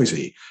really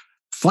noisy,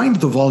 find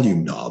the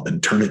volume knob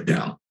and turn it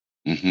down.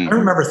 Mm-hmm. I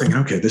remember thinking,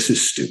 okay, this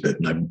is stupid.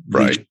 And I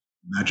reached the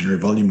imaginary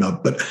volume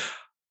knob, but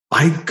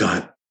I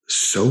got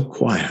so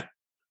quiet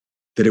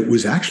that it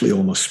was actually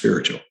almost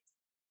spiritual.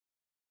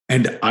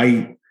 And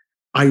I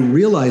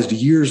realized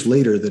years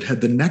later that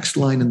had the next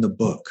line in the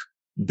book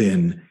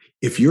been,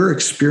 if you're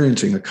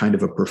experiencing a kind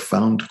of a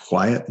profound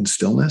quiet and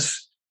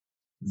stillness,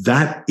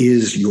 that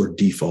is your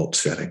default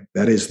setting.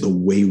 That is the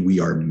way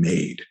we are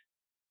made.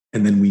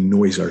 And then we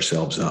noise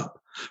ourselves up.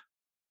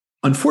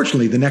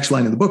 Unfortunately, the next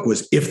line in the book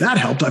was, if that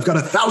helped, I've got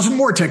 1,000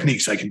 more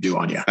techniques I can do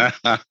on you.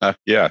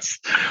 Yes.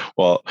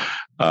 Well,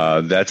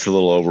 that's a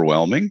little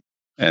overwhelming.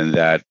 And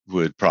that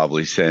would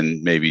probably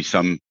send maybe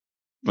some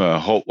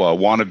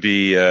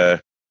wannabe,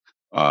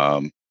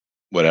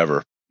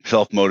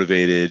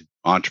 self-motivated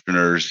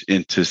entrepreneurs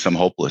into some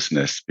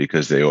hopelessness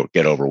because they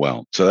get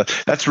overwhelmed. So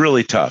that's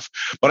really tough.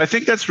 But I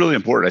think that's really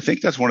important. I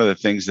think that's one of the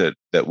things that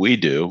we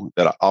do,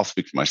 that I'll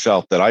speak for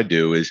myself, that I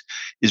do is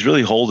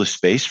really hold a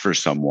space for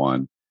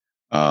someone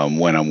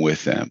when I'm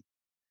with them,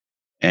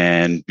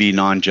 and be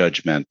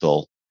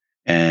non-judgmental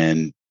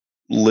and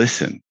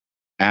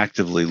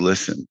actively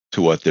listen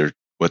to what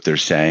they're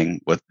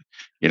saying.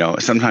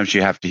 Sometimes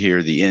you have to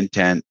hear the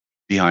intent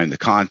behind the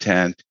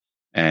content,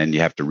 and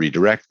you have to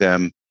redirect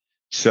them.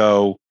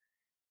 So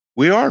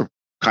we are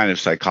kind of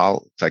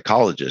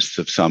psychologists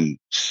of some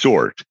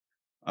sort,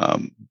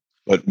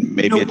 but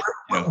maybe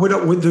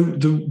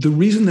the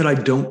reason that I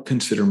don't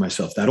consider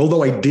myself that,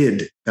 although I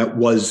did, that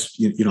was,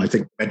 I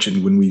think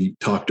mentioned when we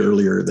talked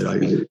earlier that I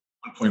at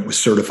one point was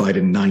certified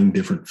in 9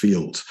 different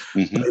fields.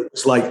 Mm-hmm. But it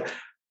was like,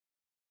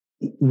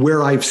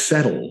 where I've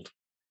settled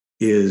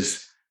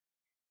is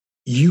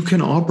you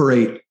can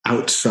operate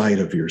outside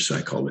of your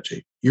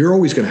psychology. You're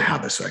always going to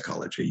have a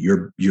psychology.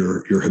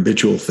 Your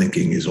habitual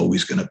thinking is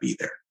always going to be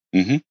there.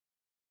 Mm-hmm.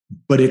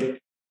 But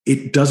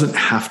it doesn't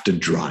have to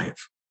drive.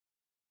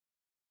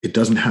 It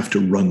doesn't have to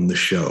run the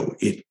show.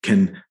 It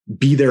can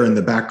be there in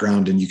the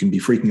background, and you can be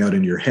freaking out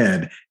in your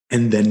head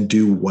and then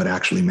do what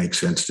actually makes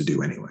sense to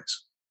do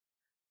anyways.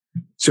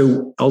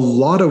 So a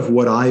lot of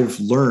what I've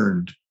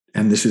learned,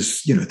 and this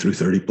is, through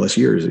 30 plus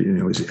years,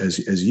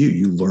 as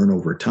you learn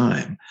over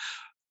time,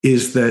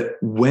 is that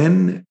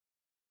when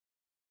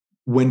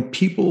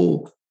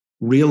people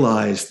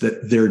realize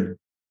that their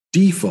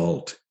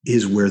default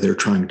is where they're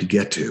trying to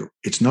get to,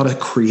 it's not a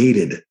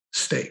created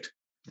state.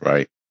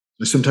 Right.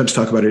 I sometimes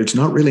talk about it. It's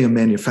not really a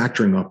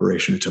manufacturing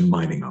operation. It's a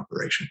mining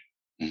operation.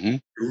 Mm-hmm.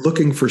 You're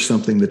looking for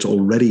something that's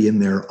already in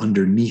there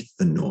underneath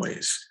the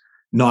noise,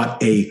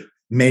 not a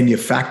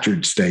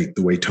manufactured state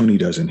the way Tony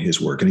does in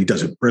his work. And he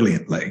does it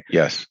brilliantly.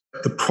 Yes.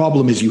 The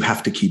problem is you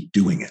have to keep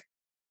doing it.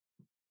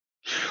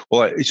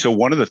 Well, so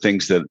one of the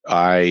things that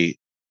I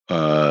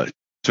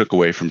took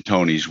away from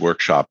Tony's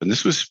workshop, and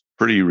this was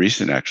pretty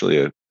recent, actually,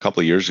 a couple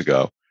of years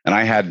ago, and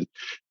I had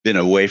been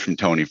away from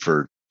Tony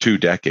for 2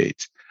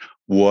 decades,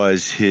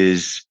 was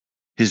his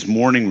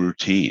morning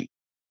routine,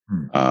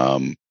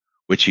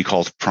 which he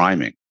calls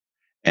priming.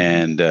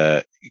 And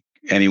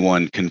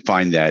anyone can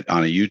find that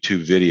on a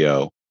YouTube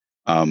video.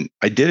 I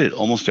did it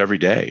almost every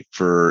day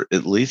for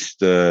at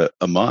least a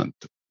month,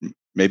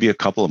 maybe a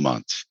couple of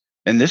months.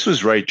 And this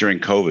was right during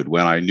COVID,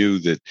 when I knew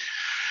that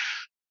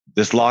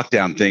this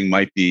lockdown thing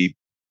might be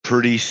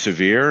pretty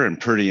severe and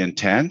pretty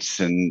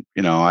intense. And,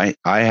 I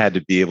had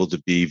to be able to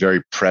be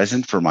very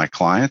present for my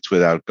clients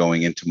without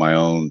going into my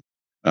own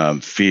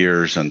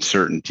fears,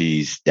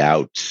 uncertainties,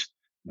 doubts.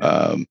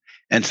 And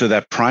so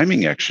that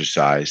priming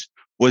exercise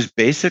was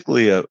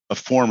basically a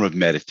form of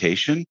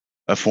meditation,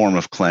 a form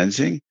of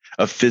cleansing,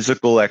 a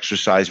physical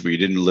exercise where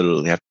you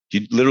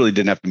literally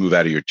didn't have to move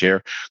out of your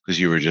chair because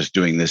you were just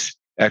doing this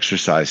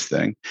exercise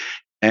thing.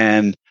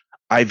 And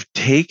I've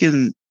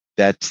taken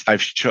that,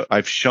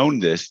 I've shown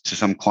this to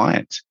some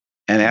clients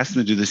and asked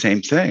them to do the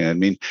same thing. I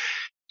mean,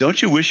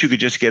 don't you wish you could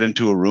just get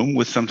into a room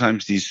with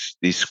sometimes these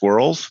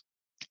squirrels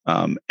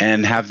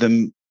and have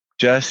them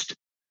just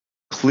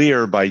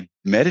clear by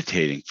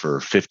meditating for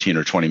 15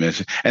 or 20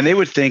 minutes? And they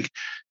would think,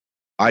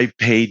 I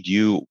paid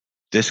you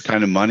this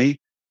kind of money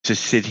to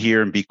sit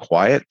here and be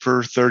quiet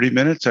for 30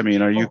 minutes? I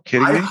mean, are you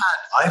kidding me?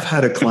 I've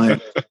had a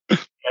client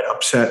get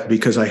upset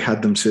because I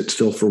had them sit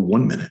still for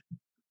 1 minute.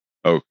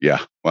 Oh, yeah.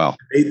 Wow.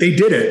 They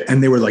did it,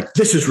 and they were like,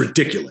 this is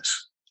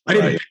ridiculous. I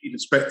didn't pay you to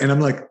spend. And I'm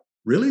like,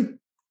 really?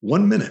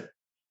 1 minute?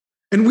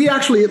 And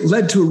it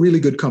led to a really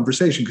good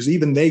conversation, because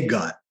even they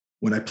got,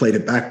 when I played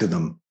it back to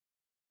them,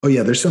 oh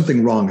yeah, there's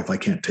something wrong if I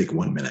can't take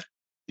 1 minute.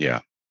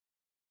 Yeah.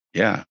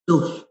 Yeah.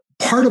 So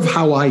part of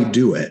how I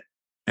do it,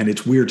 and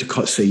it's weird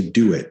to say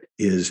do it,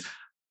 is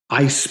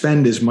I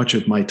spend as much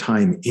of my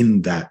time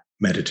in that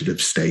meditative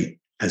state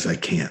as I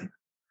can.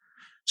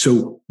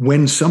 So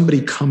when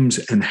somebody comes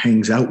and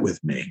hangs out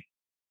with me,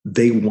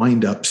 they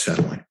wind up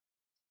settling.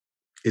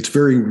 It's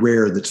very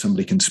rare that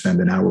somebody can spend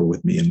an hour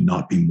with me and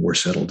not be more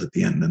settled at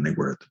the end than they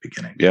were at the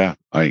beginning. Yeah,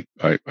 I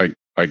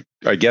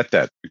get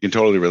that. I can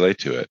totally relate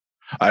to it.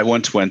 I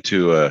once went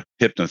to a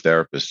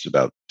hypnotherapist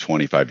about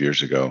 25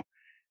 years ago,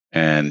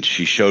 and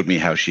she showed me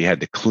how she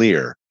had to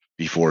clear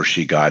before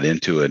she got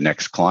into a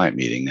next client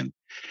meeting. And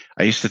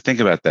I used to think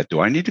about that. Do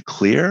I need to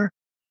clear?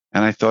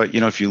 And I thought,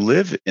 if you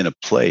live in a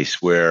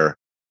place where,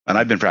 and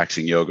I've been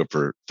practicing yoga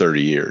for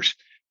 30 years.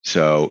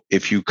 So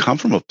if you come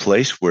from a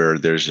place where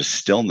there's a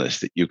stillness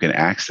that you can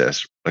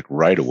access like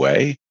right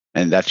away,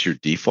 and that's your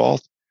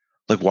default,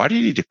 like, why do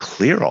you need to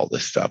clear all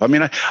this stuff? I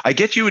mean, I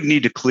get you would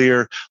need to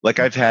clear, like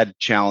I've had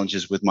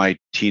challenges with my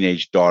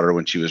teenage daughter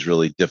when she was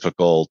really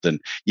difficult.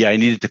 And yeah, I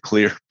needed to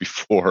clear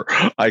before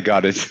I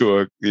got into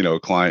a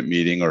client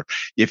meeting. Or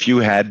if you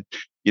had,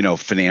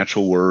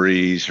 financial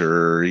worries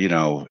or,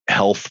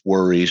 health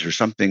worries or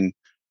something,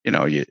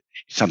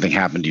 something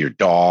happened to your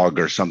dog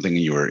or something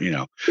you were,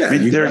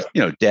 there's,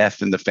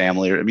 death in the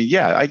family. I mean,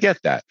 yeah, I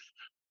get that.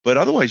 But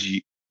otherwise,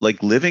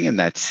 like living in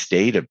that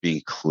state of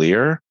being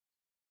clear,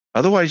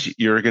 otherwise,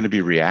 you're going to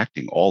be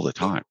reacting all the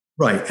time.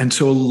 Right. And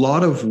so a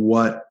lot of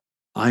what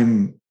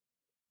I'm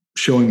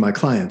showing my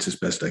clients as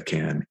best I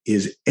can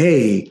is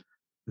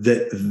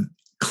that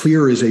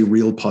clear is a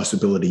real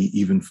possibility,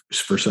 even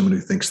for someone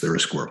who thinks they're a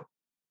squirrel.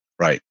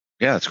 Right.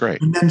 Yeah, that's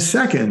great. And then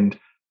second,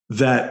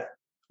 that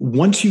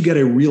once you get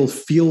a real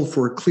feel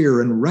for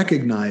clear and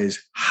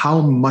recognize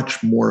how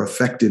much more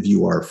effective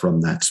you are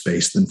from that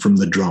space than from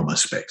the drama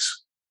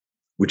space,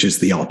 which is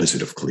the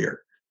opposite of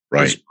clear.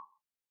 Right.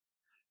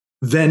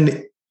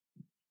 Then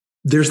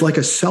there's like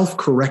a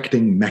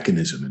self-correcting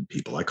mechanism in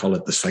people. I call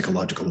it the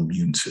psychological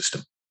immune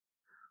system,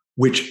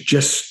 which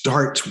just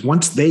starts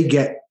once they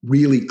get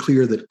really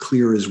clear that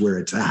clear is where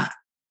it's at.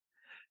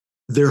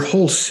 Their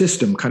whole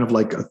system, kind of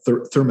like a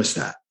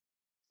thermostat,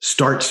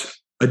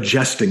 starts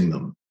adjusting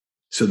them.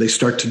 So they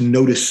start to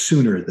notice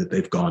sooner that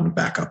they've gone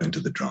back up into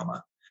the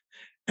drama.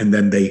 And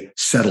then they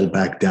settle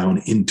back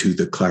down into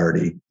the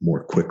clarity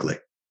more quickly.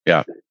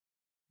 Yeah.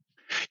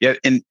 Yeah.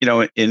 And,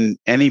 in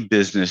any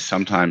business,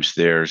 sometimes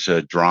there's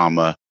a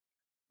drama,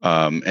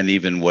 and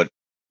even what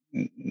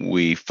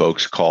we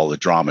folks call a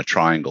drama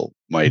triangle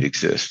might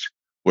exist,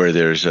 where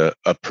there's a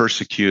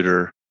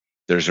persecutor,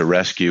 there's a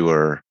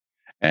rescuer,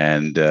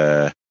 and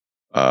the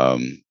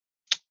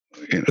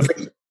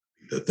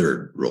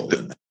third role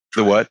in that.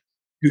 The what?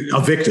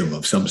 A victim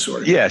of some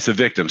sort. Yes, a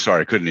victim.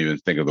 Sorry, I couldn't even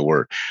think of the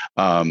word.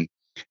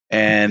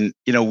 And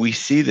we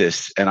see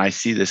this, and I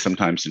see this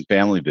sometimes in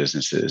family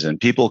businesses, and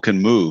people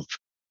can move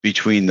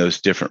between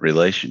those different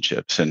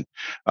relationships. And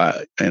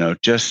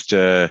just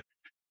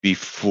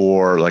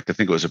before, like I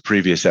think it was a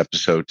previous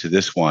episode to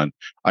this one,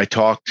 I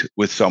talked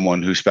with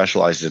someone who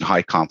specializes in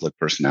high conflict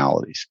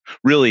personalities.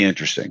 Really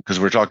interesting, because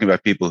we're talking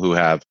about people who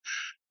have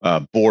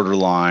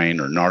borderline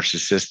or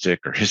narcissistic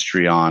or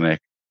histrionic,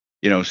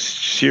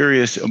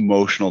 serious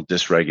emotional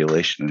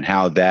dysregulation, and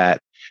how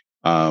that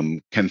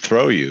can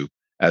throw you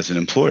as an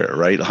employer,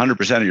 right?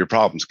 100% of your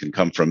problems can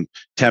come from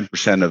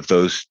 10% of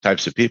those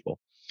types of people.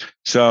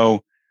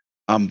 So,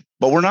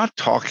 but we're not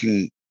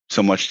talking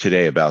so much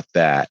today about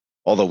that,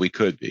 although we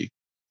could be.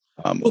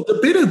 Well, the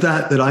bit of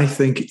that I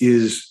think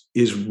is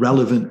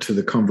relevant to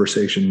the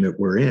conversation that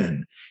we're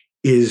in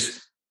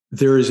is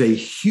there is a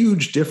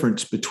huge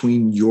difference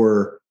between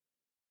your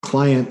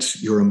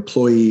clients, your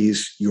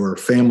employees, your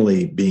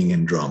family being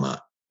in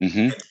drama,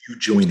 and you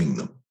joining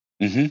them.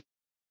 Mm-hmm.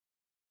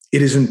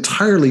 It is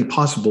entirely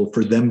possible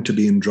for them to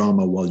be in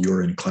drama while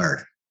you're in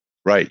clarity.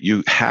 Right.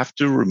 You have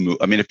to remove,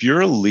 if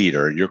you're a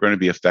leader and you're going to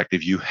be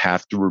effective, you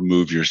have to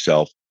remove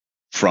yourself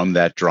from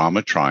that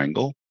drama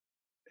triangle.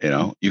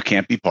 You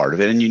can't be part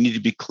of it. And you need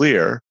to be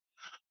clear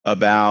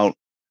about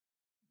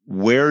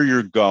where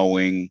you're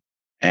going.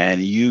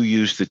 And you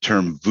use the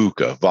term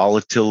VUCA,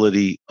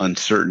 volatility,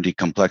 uncertainty,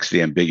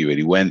 complexity,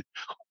 ambiguity.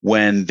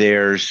 When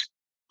there's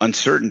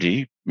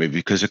uncertainty, maybe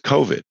because of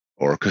COVID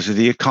or because of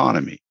the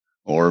economy,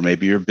 or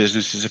maybe your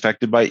business is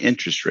affected by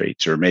interest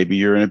rates, or maybe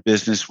you're in a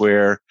business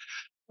where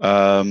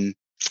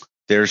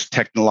there's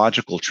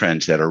technological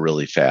trends that are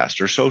really fast,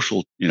 or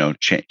social,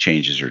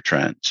 changes or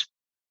trends.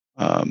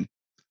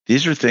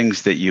 These are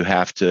things that you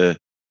have to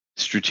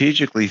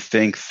strategically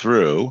think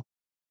through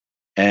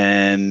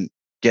and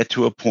get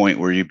to a point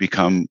where you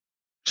become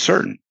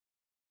certain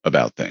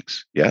about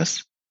things.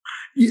 Yes?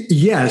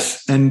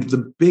 Yes. And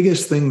the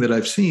biggest thing that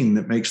I've seen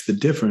that makes the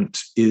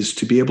difference is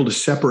to be able to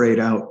separate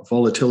out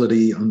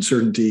volatility,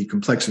 uncertainty,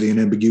 complexity, and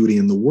ambiguity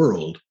in the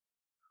world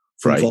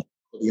from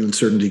volatility,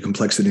 uncertainty,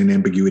 complexity, and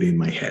ambiguity in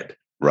my head.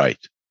 Right.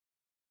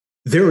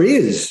 There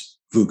is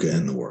VUCA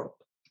in the world.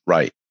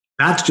 Right.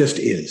 That just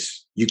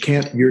is. You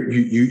can't,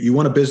 you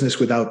want a business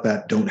without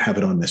that, don't have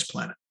it on this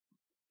planet.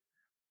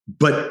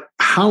 But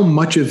how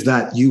much of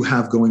that you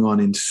have going on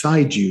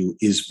inside you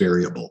is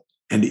variable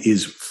and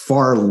is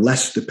far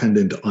less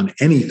dependent on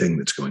anything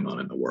that's going on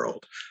in the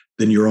world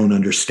than your own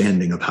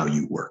understanding of how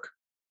you work.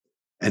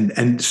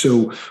 And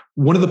so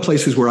one of the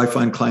places where I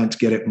find clients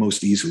get it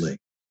most easily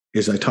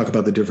is I talk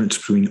about the difference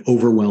between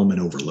overwhelm and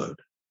overload.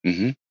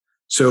 Mm-hmm.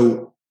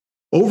 So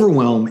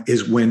overwhelm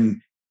is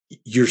when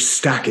you're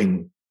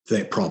stacking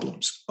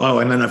problems. Oh,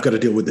 and then I've got to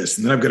deal with this,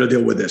 and then I've got to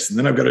deal with this, and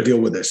then I've got to deal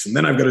with this, and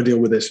then I've got to deal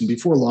with this. And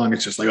before long,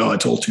 it's just like, oh,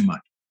 it's all too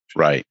much.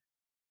 Right.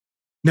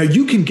 Now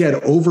you can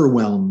get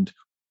overwhelmed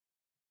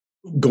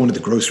going to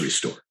the grocery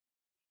store,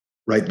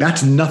 right?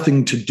 That's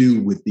nothing to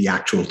do with the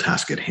actual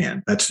task at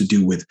hand. That's to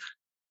do with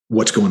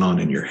what's going on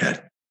in your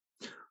head.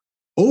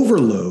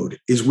 Overload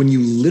is when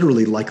you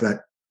literally, like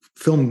that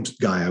film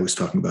guy I was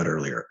talking about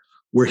earlier,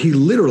 where he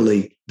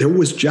literally, there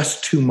was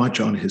just too much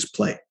on his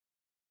plate.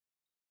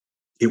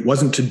 It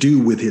wasn't to do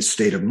with his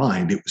state of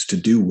mind. It was to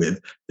do with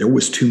there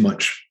was too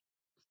much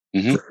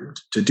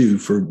to do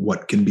for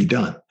what can be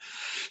done.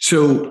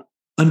 So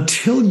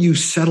until you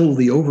settle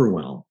the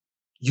overwhelm,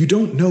 you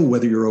don't know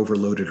whether you're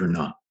overloaded or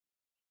not.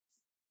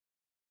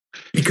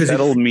 Because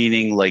settle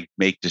meaning like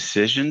make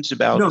decisions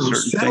about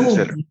certain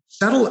things.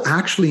 Settle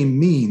actually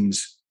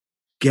means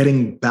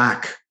getting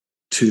back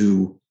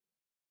to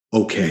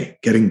okay,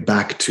 getting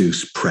back to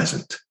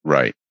present.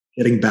 Right.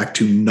 Getting back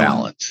to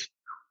balance.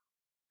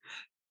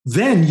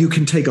 Then you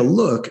can take a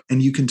look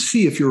and you can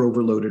see if you're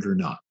overloaded or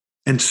not.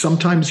 And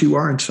sometimes you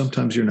are and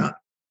sometimes you're not.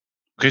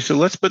 Okay, so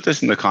let's put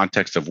this in the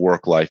context of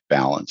work-life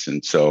balance.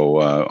 And so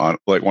I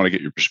want to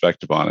get your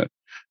perspective on it.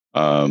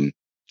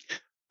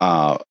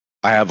 I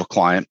have a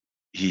client.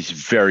 He's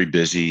very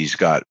busy. He's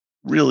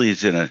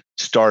in a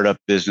startup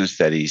business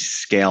that he's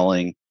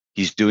scaling.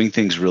 He's doing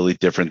things really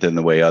different than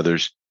the way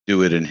others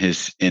do it in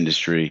his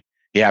industry.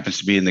 He happens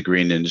to be in the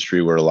green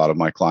industry where a lot of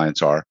my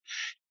clients are.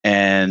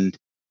 And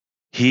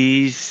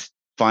he's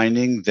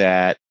finding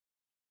that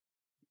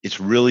it's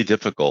really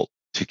difficult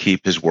to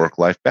keep his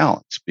work-life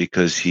balance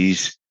because he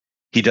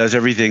does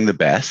everything the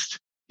best.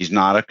 He's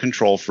not a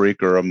control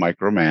freak or a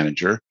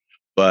micromanager,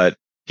 but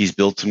he's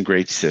built some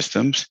great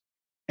systems.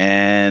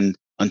 And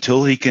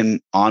until he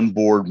can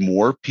onboard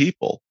more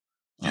people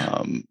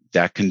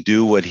that can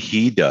do what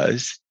he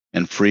does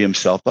and free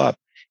himself up,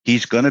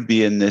 he's going to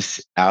be in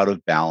this out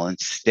of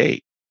balance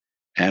state.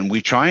 And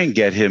we try and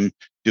get him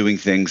doing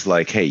things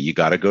like, hey, you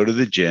got to go to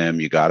the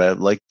gym. You got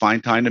to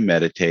find time to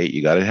meditate.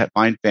 You got to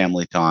find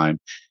family time.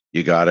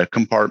 You got to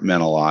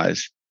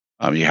compartmentalize.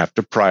 You have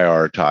to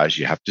prioritize.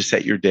 You have to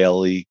set your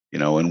daily,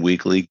 and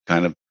weekly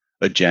kind of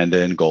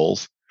agenda and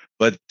goals.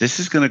 But this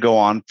is going to go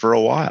on for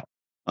a while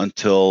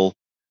until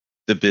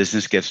the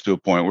business gets to a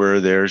point where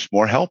there's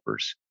more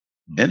helpers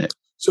in it.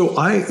 So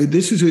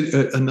this is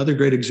another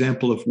great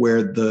example of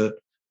where the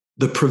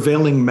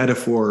prevailing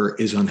metaphor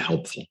is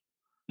unhelpful.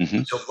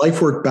 Mm-hmm. So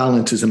life-work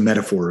balance is a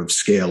metaphor of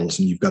scales,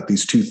 and you've got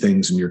these two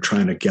things and you're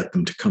trying to get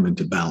them to come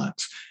into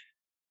balance.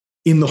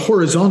 In the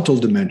horizontal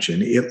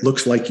dimension, it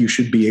looks like you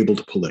should be able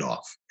to pull it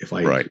off. If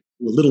I do a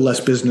little less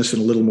business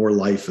and a little more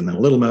life, and then a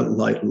little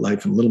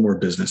life and a little more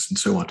business and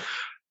so on.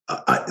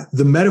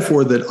 The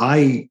metaphor that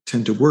I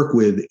tend to work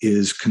with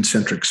is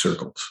concentric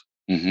circles.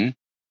 Mm-hmm.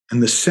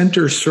 And the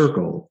center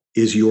circle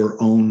is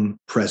your own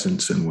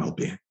presence and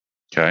well-being.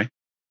 Okay.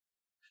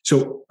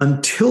 So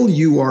until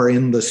you are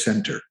in the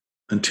center,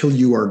 until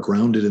you are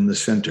grounded in the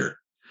center,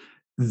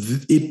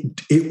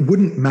 it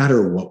wouldn't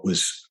matter what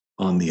was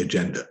on the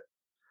agenda.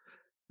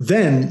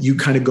 Then you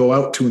kind of go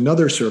out to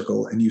another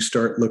circle and you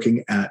start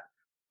looking at,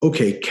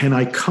 okay, can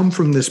I come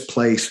from this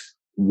place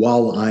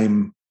while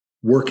I'm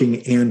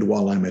working and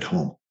while I'm at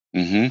home?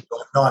 Mm-hmm. So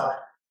I'm not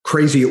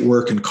crazy at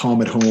work and calm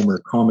at home, or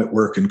calm at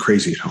work and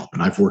crazy at home.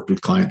 And I've worked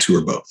with clients who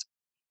are both,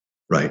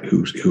 right?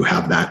 Who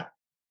have that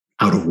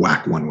out of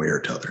whack one way or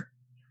t'other.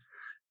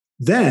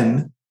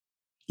 Then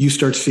you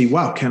start to see,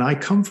 wow, can I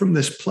come from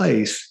this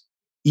place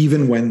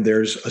even when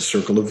there's a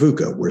circle of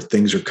VUCA where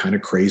things are kind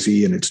of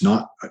crazy and it's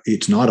not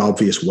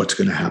obvious what's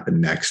going to happen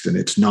next, and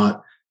it's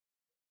not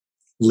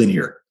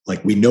linear.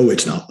 Like, we know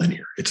it's not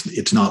linear.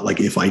 It's not like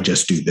if I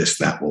just do this,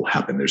 that will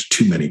happen. There's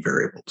too many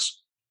variables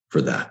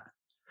for that.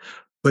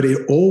 But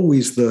it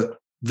always,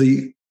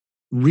 the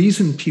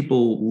reason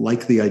people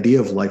like the idea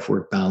of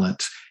life-work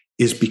balance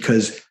is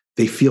because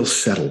they feel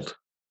settled.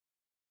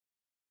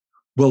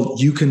 Well,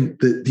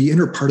 the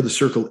inner part of the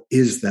circle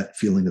is that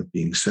feeling of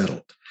being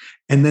settled.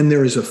 And then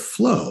there is a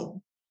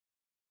flow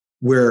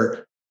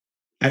where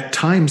at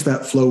times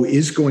that flow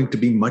is going to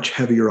be much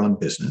heavier on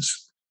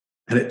business.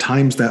 And at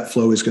times that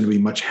flow is going to be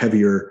much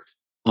heavier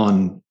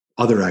on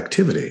other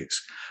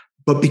activities.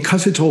 But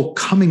because it's all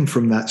coming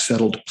from that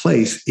settled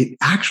place, it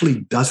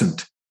actually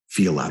doesn't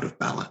feel out of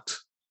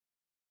balance.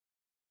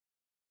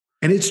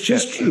 And it's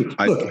just true.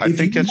 Look,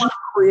 if you want to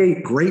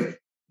create great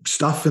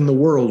stuff in the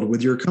world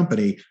with your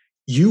company,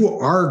 you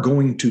are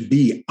going to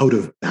be out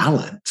of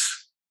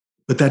balance,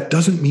 but that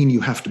doesn't mean you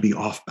have to be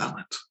off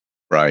balance.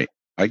 Right.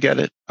 I get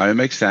it. It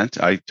makes sense.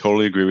 I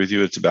totally agree with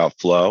you. It's about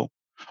flow.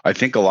 I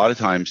think a lot of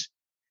times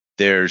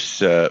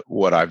there's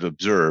what I've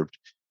observed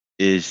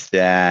is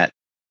that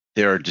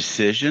there are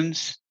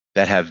decisions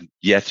that have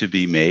yet to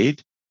be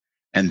made,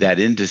 and that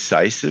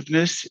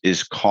indecisiveness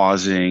is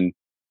causing,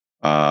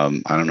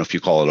 I don't know if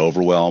you call it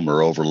overwhelm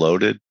or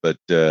overloaded, but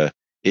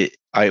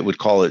I would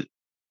call it,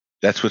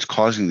 that's what's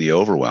causing the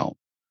overwhelm.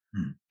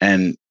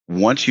 And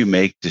once you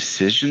make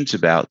decisions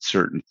about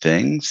certain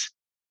things,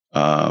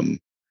 and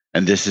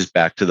this is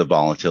back to the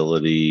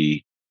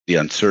volatility, the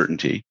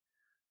uncertainty,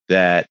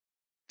 that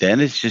then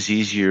it's just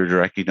easier to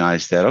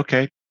recognize that,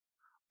 okay,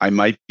 I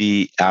might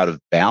be out of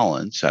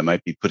balance. I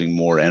might be putting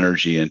more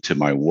energy into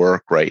my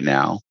work right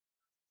now.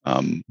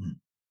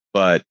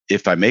 But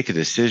if I make a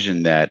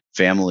decision that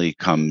family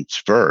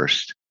comes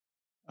first,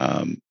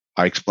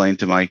 I explain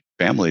to my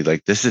family,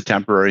 like, this is a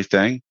temporary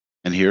thing,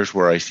 and here's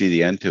where I see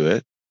the end to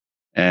it,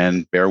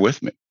 and bear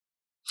with me.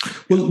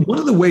 Well, one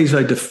of the ways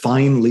I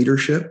define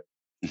leadership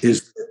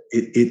is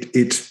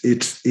it's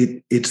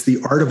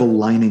the art of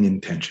aligning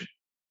intention.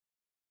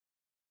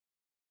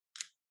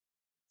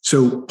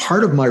 So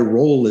part of my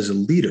role as a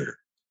leader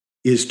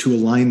is to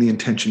align the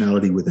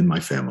intentionality within my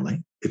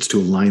family. It's to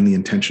align the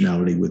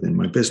intentionality within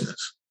my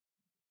business.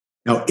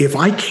 Now, if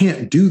I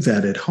can't do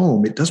that at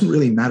home, it doesn't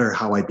really matter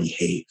how I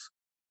behave.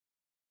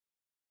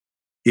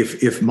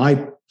 If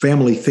my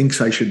family thinks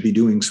I should be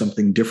doing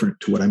something different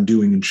to what I'm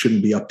doing and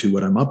shouldn't be up to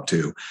what I'm up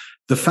to,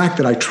 the fact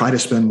that I try to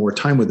spend more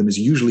time with them is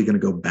usually going to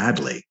go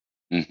badly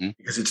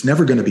because it's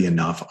never going to be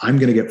enough. I'm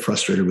going to get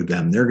frustrated with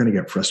them. They're going to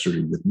get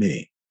frustrated with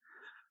me.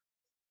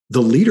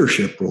 The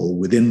leadership role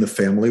within the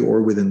family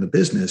or within the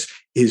business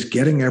is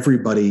getting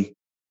everybody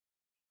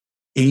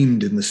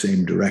aimed in the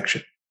same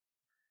direction.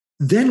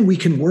 Then we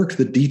can work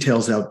the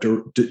details out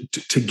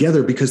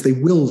together because they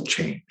will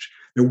change.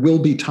 There will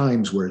be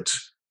times where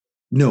it's,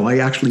 no, I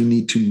actually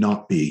need to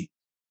not be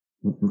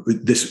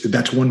this.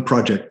 That's one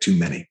project too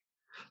many.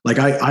 Like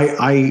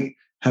I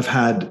have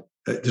had,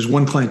 there's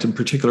one client in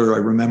particular I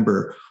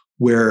remember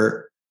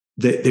where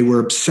they were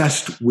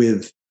obsessed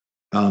with,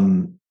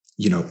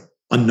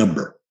 a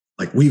number.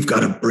 Like, we've got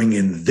to bring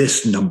in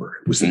this number.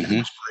 It was an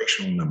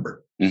aspirational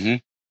number.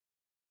 And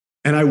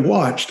I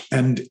watched,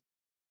 and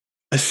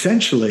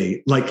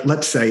essentially, like,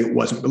 let's say it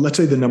wasn't, but let's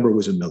say the number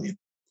was 1 million.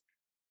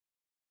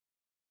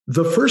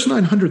 The first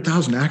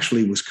 900,000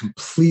 actually was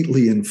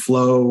completely in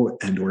flow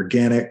and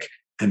organic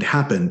and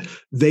happened.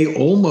 They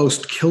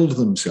almost killed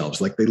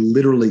themselves. Like, they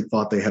literally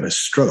thought they had a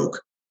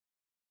stroke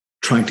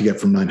trying to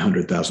get from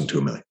 900,000 to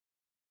 1 million.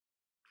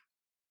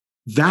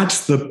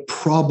 That's the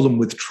problem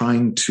with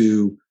trying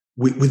to,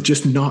 with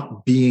just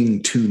not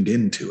being tuned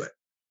into it.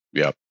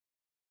 Yep.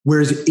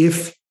 Whereas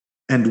if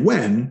and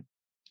when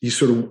you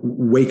sort of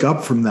wake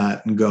up from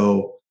that and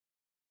go,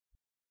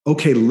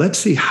 okay, let's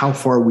see how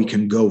far we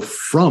can go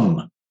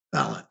from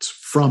balance,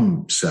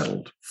 from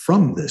settled,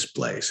 from this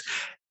place.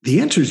 The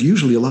answer is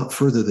usually a lot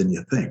further than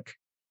you think.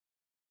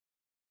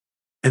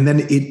 And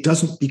then it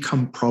doesn't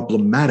become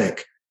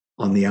problematic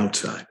on the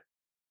outside.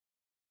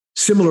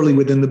 Similarly,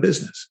 within the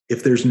business,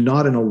 if there's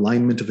not an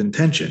alignment of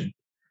intention,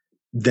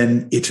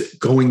 then it's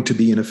going to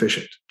be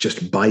inefficient,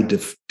 just by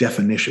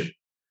definition.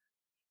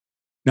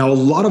 Now, a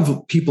lot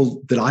of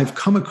people that I've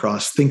come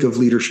across think of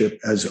leadership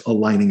as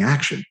aligning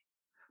action,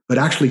 but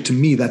actually, to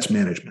me, that's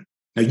management.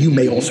 Now, you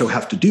may also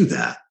have to do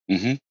that,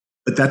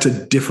 but that's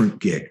a different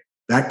gig.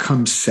 That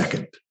comes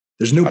second.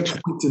 There's no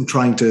point in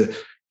trying to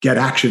get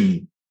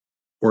action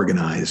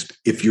organized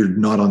if you're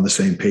not on the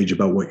same page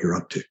about what you're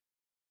up to.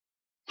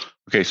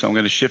 Okay, so I'm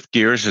going to shift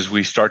gears as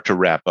we start to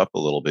wrap up a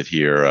little bit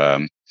here.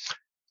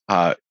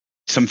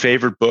 Some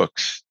favorite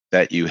books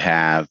that you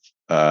have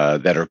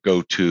that are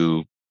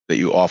go-to, that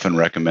you often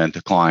recommend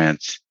to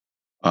clients.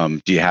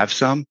 Do you have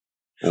some?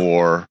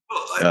 Or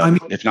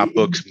if not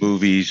books,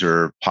 movies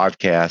or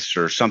podcasts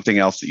or something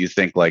else that you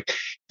think, like,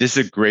 this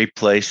is a great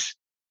place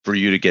for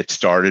you to get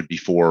started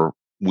before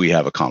we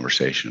have a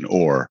conversation,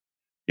 or,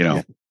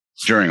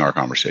 during our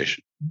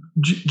conversation?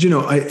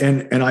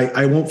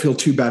 I won't feel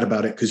too bad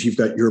about it because you've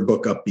got your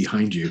book up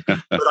behind you.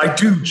 But I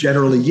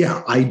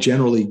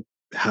generally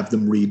have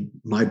them read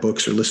my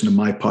books or listen to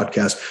my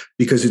podcast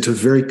because it's a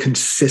very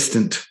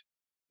consistent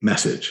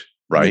message.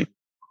 Right.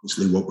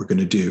 Obviously what we're going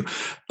to do.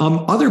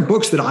 Other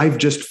books that I've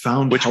just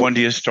found. Which one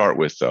do you start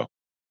with, though,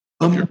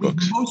 of your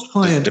books? Most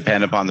clients, does it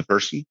depend upon the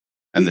person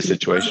and the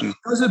situation? It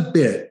does a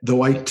bit,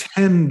 though I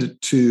tend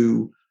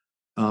to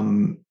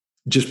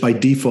just by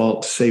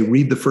default say,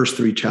 read the first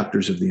 3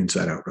 chapters of The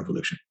Inside Out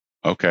Revolution.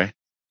 Okay.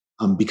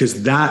 Because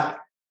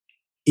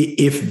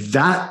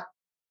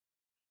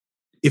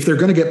if they're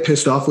going to get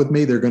pissed off with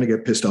me, they're going to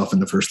get pissed off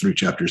in the first 3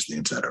 chapters of The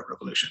Inside Out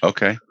Revolution.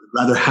 Okay. I'd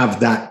rather have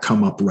that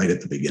come up right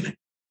at the beginning.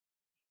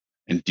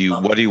 And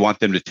what do you want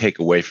them to take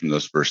away from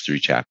those first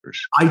 3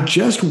 chapters? I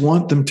just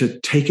want them to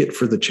take it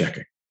for the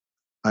checking.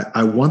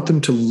 I want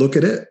them to look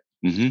at it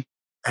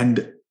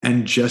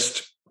and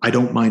just, I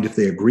don't mind if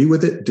they agree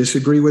with it,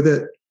 disagree with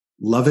it,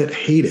 love it,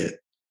 hate it.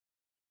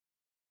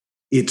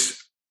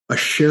 It's a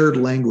shared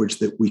language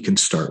that we can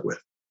start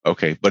with.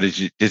 Okay. But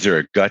is there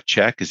a gut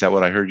check? Is that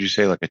what I heard you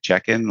say? Like a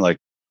check-in, like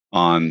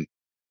on,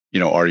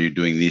 are you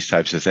doing these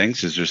types of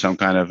things? Is there some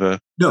kind of a...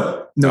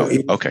 No.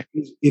 Okay.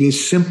 It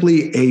is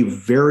simply a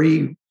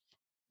very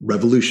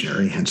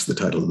revolutionary, hence the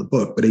title of the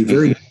book, but a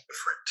very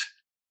different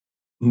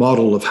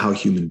model of how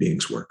human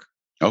beings work.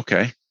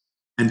 Okay.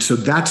 And so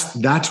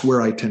that's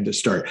where I tend to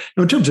start.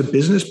 Now, in terms of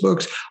business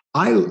books,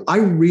 I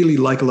really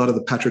like a lot of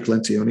the Patrick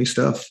Lencioni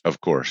stuff.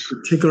 Of course.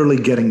 Particularly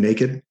Getting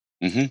Naked.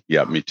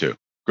 Yeah, me too.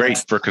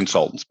 Great for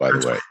consultants, by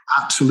the way. My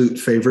absolute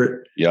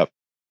favorite. Yep.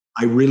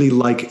 I really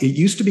like, it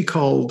used to be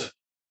called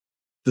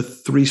The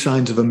 3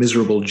 Signs of a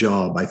Miserable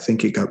Job. I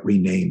think it got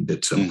renamed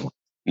at some point.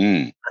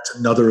 That's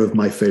another of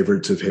my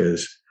favorites of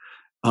his.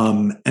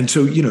 And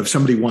so, if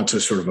somebody wants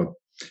a sort of a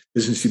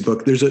businessy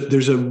book,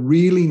 there's a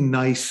really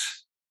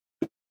nice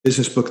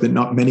business book that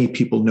not many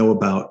people know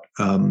about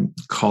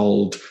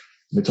called,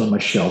 it's on my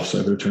shelf, so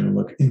I better turn and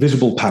look,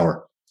 Invisible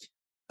Power,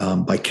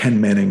 by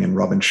Ken Manning and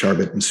Robin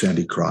Sharbutt and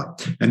Sandy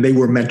Crott. And they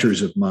were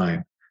mentors of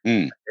mine.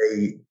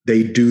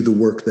 They do the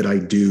work that I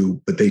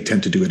do, but they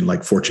tend to do it in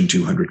like Fortune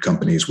 200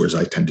 companies, whereas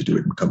I tend to do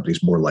it in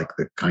companies more like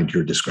the kind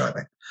you're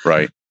describing.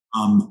 Right.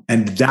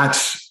 And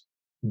that's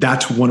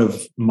one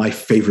of my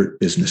favorite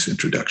business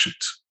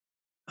introductions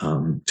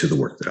to the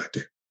work that I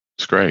do.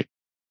 It's great.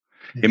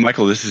 Hey,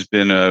 Michael, this has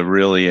been a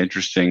really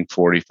interesting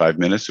 45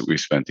 minutes that we've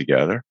spent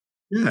together.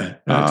 Yeah.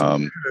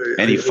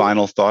 Any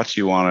final thoughts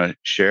you want to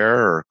share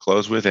or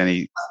close with?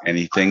 Any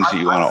things that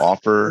you want to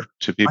offer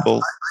to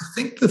people? I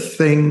think the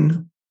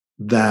thing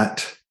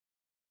that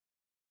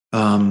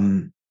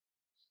I've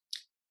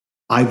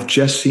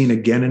just seen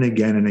again and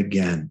again and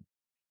again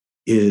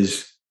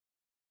is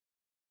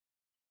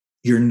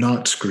you're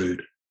not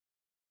screwed.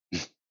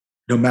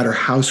 No matter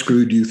how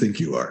screwed you think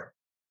you are.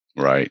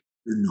 Right.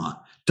 You're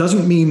not.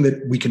 Doesn't mean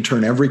that we can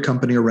turn every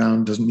company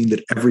around. Doesn't mean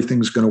that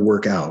everything's going to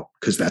work out,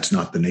 because that's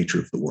not the nature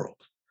of the world.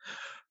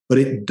 But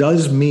it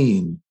does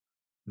mean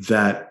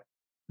that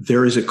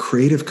there is a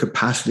creative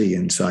capacity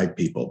inside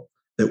people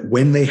that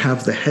when they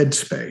have the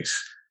headspace,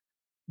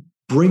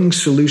 bring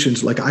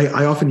solutions. Like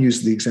I often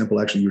use the example,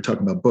 actually, you were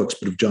talking about books,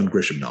 but of John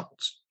Grisham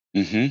novels.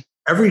 Mm-hmm.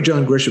 Every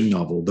John Grisham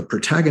novel, the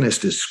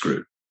protagonist is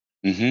screwed.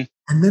 Mm-hmm.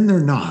 And then they're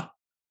not.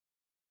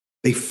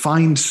 They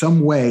find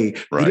some way.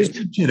 Right. It is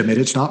legitimate.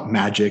 It's not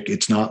magic.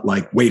 It's not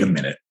like, wait a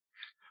minute.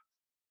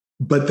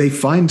 But they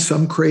find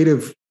some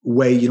creative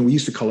way. We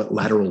used to call it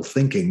lateral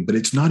thinking, but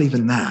it's not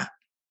even that.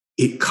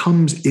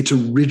 It's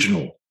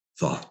original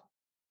thought.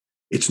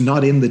 It's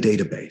not in the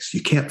database.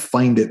 You can't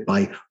find it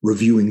by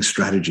reviewing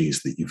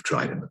strategies that you've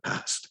tried in the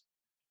past.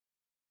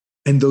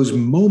 And those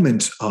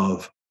moments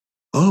of,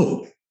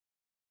 oh,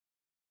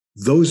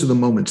 those are the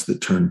moments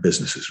that turn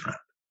businesses around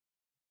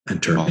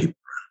and turn people.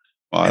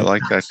 Well, I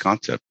like that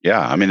concept.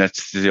 Yeah. I mean,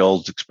 that's the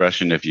old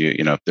expression. If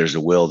if there's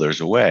a will,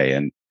 there's a way.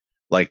 And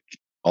like,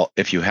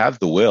 if you have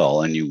the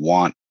will and you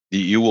want,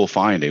 you will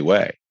find a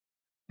way.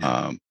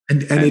 And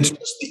it's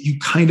just that you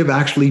kind of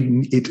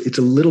actually, it's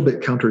a little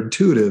bit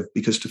counterintuitive,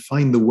 because to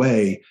find the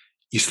way,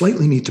 you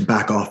slightly need to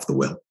back off the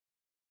will.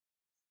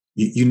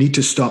 You need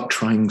to stop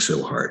trying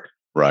so hard.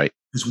 Right.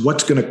 Because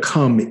what's going to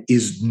come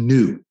is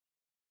new.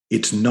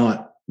 It's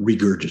not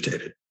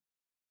regurgitated.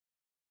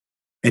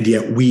 And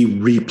yet we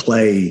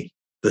replay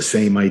the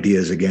same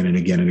ideas again and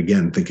again and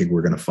again, thinking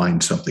we're going to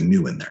find something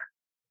new in there.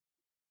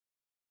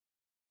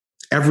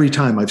 Every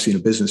time I've seen a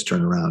business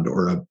turnaround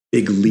or a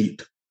big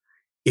leap,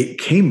 it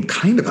came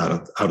kind of out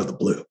of the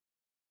blue. It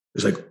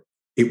was like,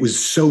 it was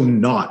so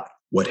not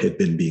what had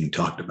been being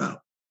talked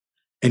about.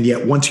 And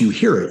yet once you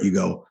hear it, you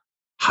go,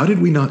 how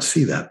did we not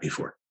see that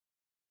before?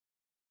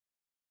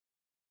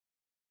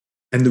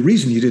 And the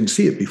reason you didn't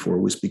see it before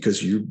was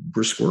because you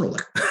were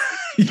squirreling.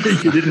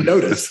 You didn't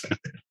notice.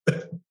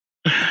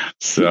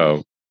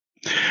 So,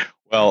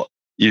 well,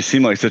 you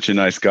seem like such a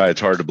nice guy.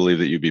 It's hard to believe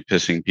that you'd be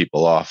pissing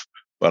people off,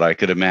 but I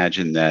could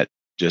imagine that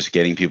just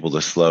getting people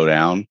to slow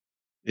down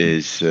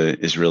is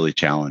really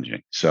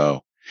challenging.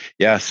 So,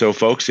 yeah. So,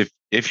 folks,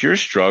 if you're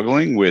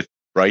struggling with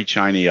bright,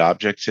 shiny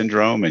object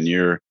syndrome and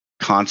you're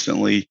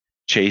constantly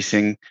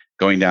chasing,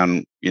 going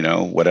down,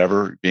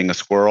 whatever, being a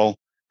squirrel,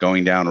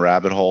 going down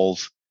rabbit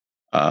holes,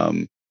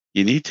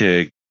 you need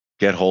to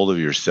get hold of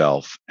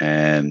yourself.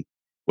 And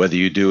whether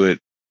you do it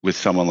with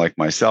someone like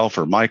myself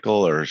or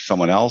Michael or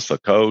someone else, a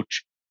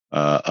coach,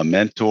 a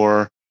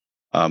mentor,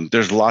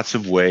 there's lots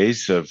of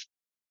ways of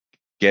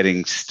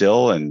getting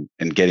still and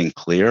getting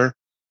clear.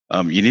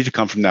 You need to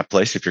come from that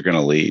place if you're going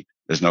to lead.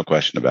 There's no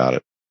question about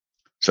it.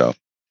 So,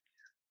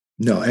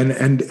 no,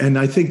 and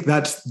I think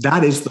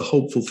that is the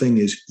hopeful thing,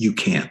 is you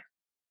can.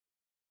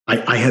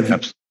 I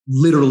have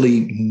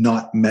literally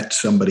not met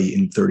somebody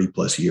in 30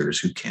 plus years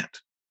who can't.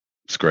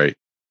 It's great.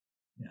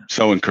 Yeah.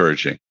 So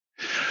encouraging.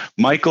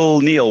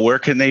 Michael Neill, where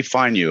can they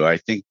find you? I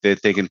think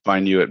that they can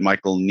find you at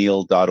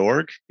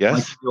michaelneill.org.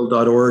 Yes.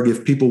 michaelneill.org.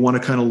 If people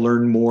want to kind of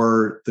learn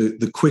more,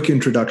 the quick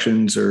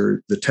introductions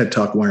or the TED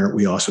Talk, Why Aren't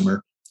We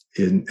Awesomer?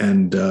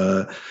 And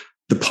the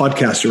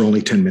podcasts are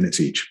only 10 minutes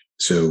each.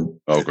 So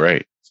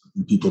great.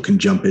 People can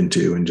jump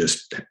into and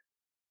just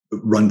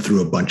run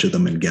through a bunch of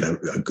them and get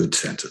a good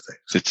sense of things.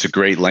 It's a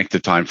great length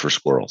of time for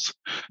squirrels.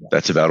 Yeah.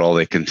 That's about all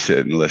they can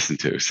sit and listen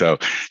to. So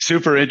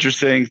super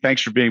interesting.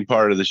 Thanks for being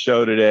part of the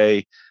show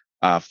today.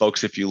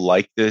 Folks, if you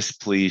like this,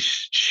 please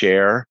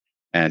share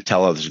and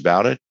tell others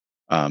about it.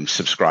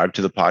 Subscribe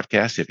to the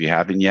podcast if you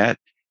haven't yet,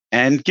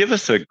 and give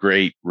us a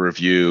great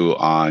review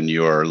on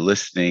your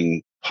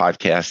listening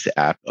podcast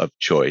app of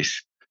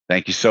choice.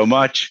 Thank you so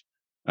much.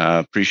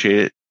 Appreciate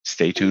it.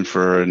 Stay tuned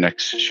for our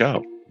next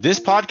show. This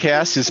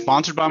podcast is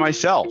sponsored by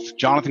myself,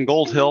 Jonathan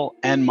Goldhill,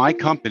 and my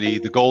company,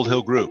 the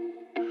Goldhill Group,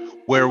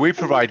 where we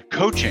provide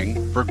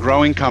coaching for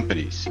growing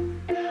companies.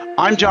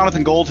 I'm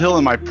Jonathan Goldhill,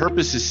 and my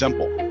purpose is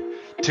simple: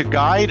 to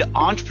guide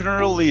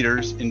entrepreneurial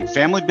leaders in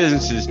family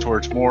businesses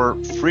towards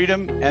more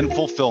freedom and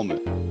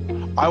fulfillment.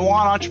 I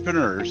want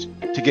entrepreneurs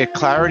to get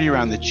clarity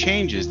around the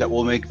changes that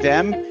will make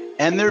them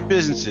and their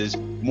businesses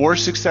more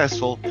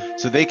successful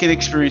so they can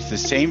experience the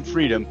same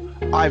freedom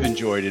I've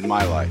enjoyed in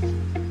my life.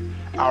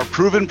 Our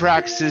proven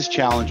practices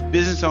challenge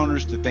business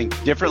owners to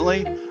think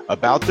differently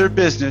about their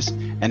business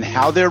and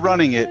how they're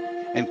running it,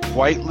 and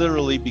quite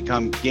literally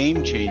become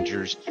game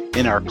changers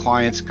in our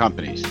clients'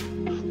 companies.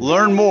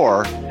 Learn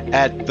more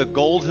at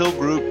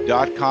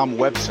thegoldhillgroup.com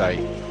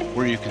website,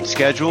 where you can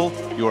schedule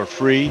your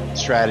free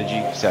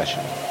strategy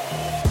session.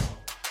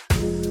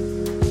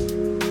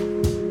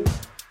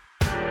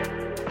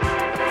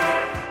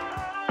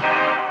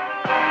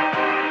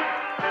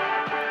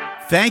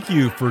 Thank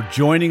you for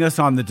joining us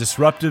on the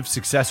Disruptive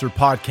Successor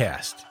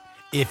Podcast.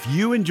 If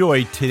you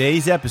enjoyed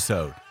today's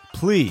episode,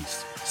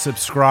 please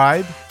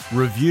subscribe,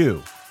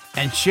 review,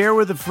 and share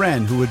with a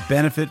friend who would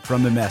benefit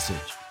from the message.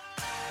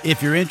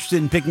 If you're interested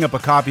in picking up a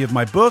copy of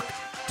my book,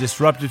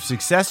 Disruptive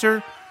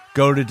Successor,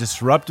 go to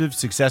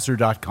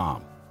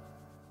disruptivesuccessor.com.